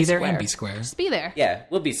 Don't be a be there square. and be square. Just be there. Yeah,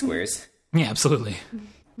 we'll be squares. Yeah, absolutely.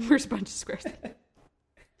 We're a bunch of squares.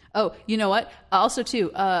 Oh, you know what? Also,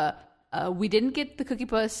 too, we didn't get the Cookie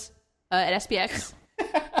Puss at SPX.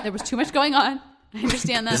 There was too much going on. I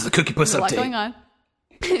understand that. This is the Cookie Puss There's a lot update. going on.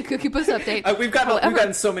 Cookie Puss update. We've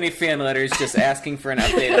gotten so many fan letters just asking for an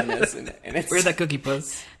update on this, and it's Where's that Cookie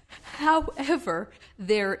Puss? However,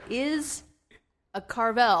 there is a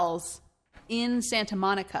Carvel's in Santa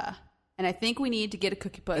Monica, and I think we need to get a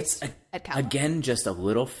Cookie Puss at Cal. again just a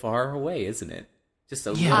little far away, isn't it? Just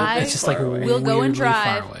a little. Yeah, bit it's just far like away. We'll go and weirdly far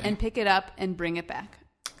drive away. and pick it up and bring it back.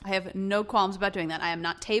 I have no qualms about doing that. I am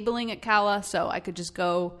not tabling at Cala, so I could just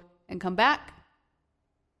go and come back.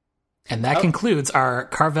 And that concludes our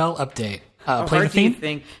Carvel update. Play the hard do you theme?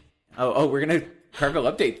 think? Oh, we're gonna Carvel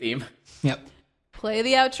update theme. Yep. Play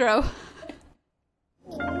the outro.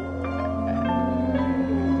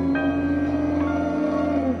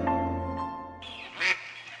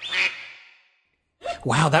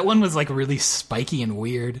 Wow, that one was like really spiky and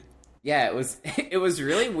weird. Yeah, it was. It was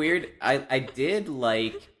really weird. I did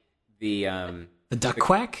like the The duck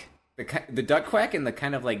quack? the duck quack and the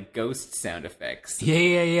kind of like ghost sound effects.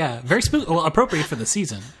 Yeah. Very spooky. Well, appropriate for the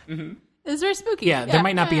season. It's very spooky. Yeah, there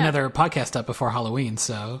might not be another podcast up before Halloween,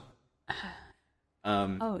 so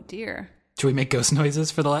Oh dear. should we make ghost noises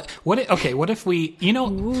for the what if we you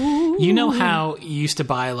know how you used to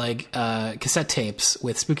buy like cassette tapes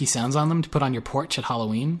with spooky sounds on them to put on your porch at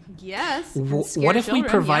Halloween? Yes. What if we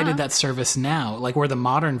provided that service now, like we're the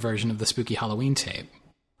modern version of the spooky Halloween tape?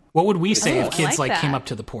 What would we say Oh, if kids I like came that. up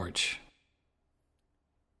to the porch?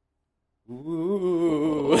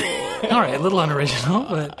 Ooh. All right, a little unoriginal,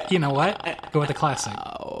 but you know what? Go with the classic.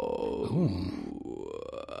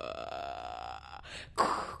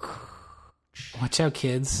 Watch out,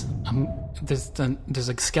 kids. There's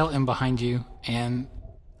a skeleton behind you, and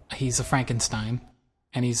he's a Frankenstein,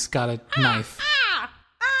 and he's got a knife.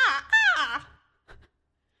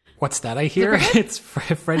 What's that I hear? It's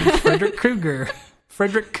Frederick Krueger.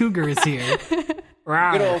 Frederick Cougar is here.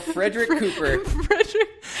 Rawr. Good old Frederick Cooper.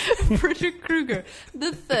 Frederick Krueger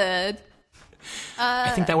the third.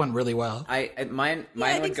 I think that went really well. Mine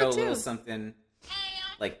I would think go so, a little too. something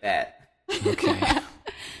like that. Okay.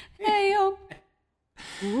 Hey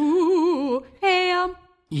Ooh, hey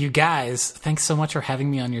You guys, thanks so much for having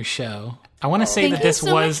me on your show. I want to say Thank that you this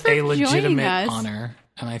so was much for a legitimate joining us. honor,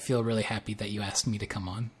 and I feel really happy that you asked me to come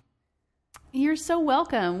on. You're so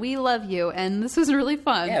welcome. We love you, and this was really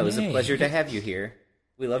fun. Yeah, it was a Yay. pleasure to have you here.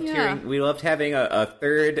 We loved Yeah. we loved having a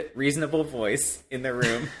third reasonable voice in the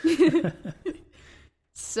room.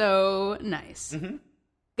 So nice.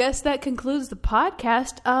 Guess that concludes the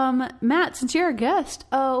podcast. Matt, since you're a guest,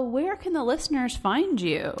 where can the listeners find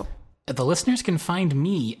you? The listeners can find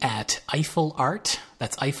me at Eiffel Art.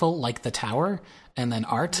 That's Eiffel like the tower, and then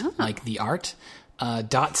art like the art.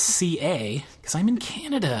 .ca, because I'm in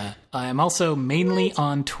Canada. I'm also mainly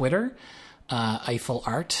on Twitter, Eiffel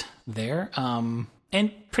Art there,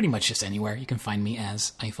 and pretty much just anywhere you can find me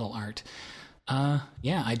as Eiffel Art.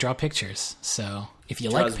 Yeah, I draw pictures, so if you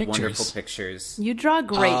like Draws pictures, wonderful pictures. You draw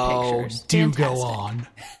great pictures. do Fantastic. go on.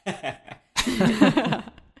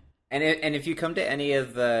 And if you come to any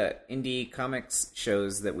of the indie comics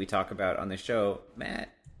shows that we talk about on the show, Matt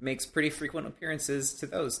makes pretty frequent appearances to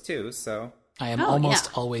those too, so I am Oh, almost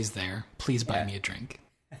yeah. always there. Please buy me a drink.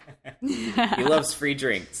 he loves free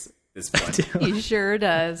drinks at this point. He sure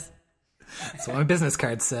does. That's what my business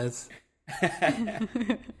card says.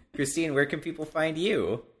 Christine, where can people find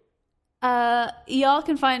you? Y'all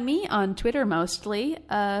can find me on Twitter mostly.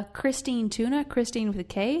 Christine Tuna, Christine with a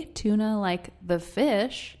K, tuna like the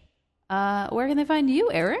fish. Where can they find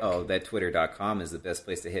you, Eric? Oh, that twitter.com is the best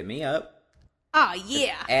place to hit me up. Oh,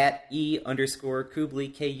 yeah. At @E_Kubli,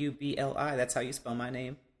 Kubli. That's how you spell my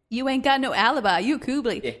name. You ain't got no alibi. You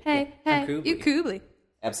Kubli. Yeah, Hey, I'm hey, Kubli. you Kubli.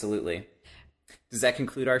 Absolutely. Does that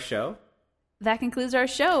conclude our show? That concludes our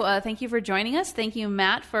show. Thank you for joining us. Thank you,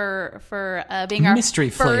 Matt, for being our Mystery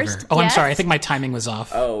first flavor. Oh, I'm guest. sorry. I think my timing was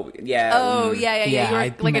off. Oh, yeah. Oh, yeah. You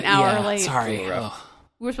were like an hour late. Sorry. A little rough. Oh,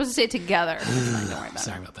 We were supposed to say it together. It's fine, don't worry about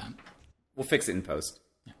sorry it. about that. We'll fix it in post.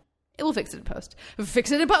 We'll fix it in post.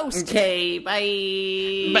 Fix it in post. Okay,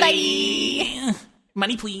 bye. Bye.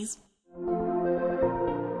 Money, please.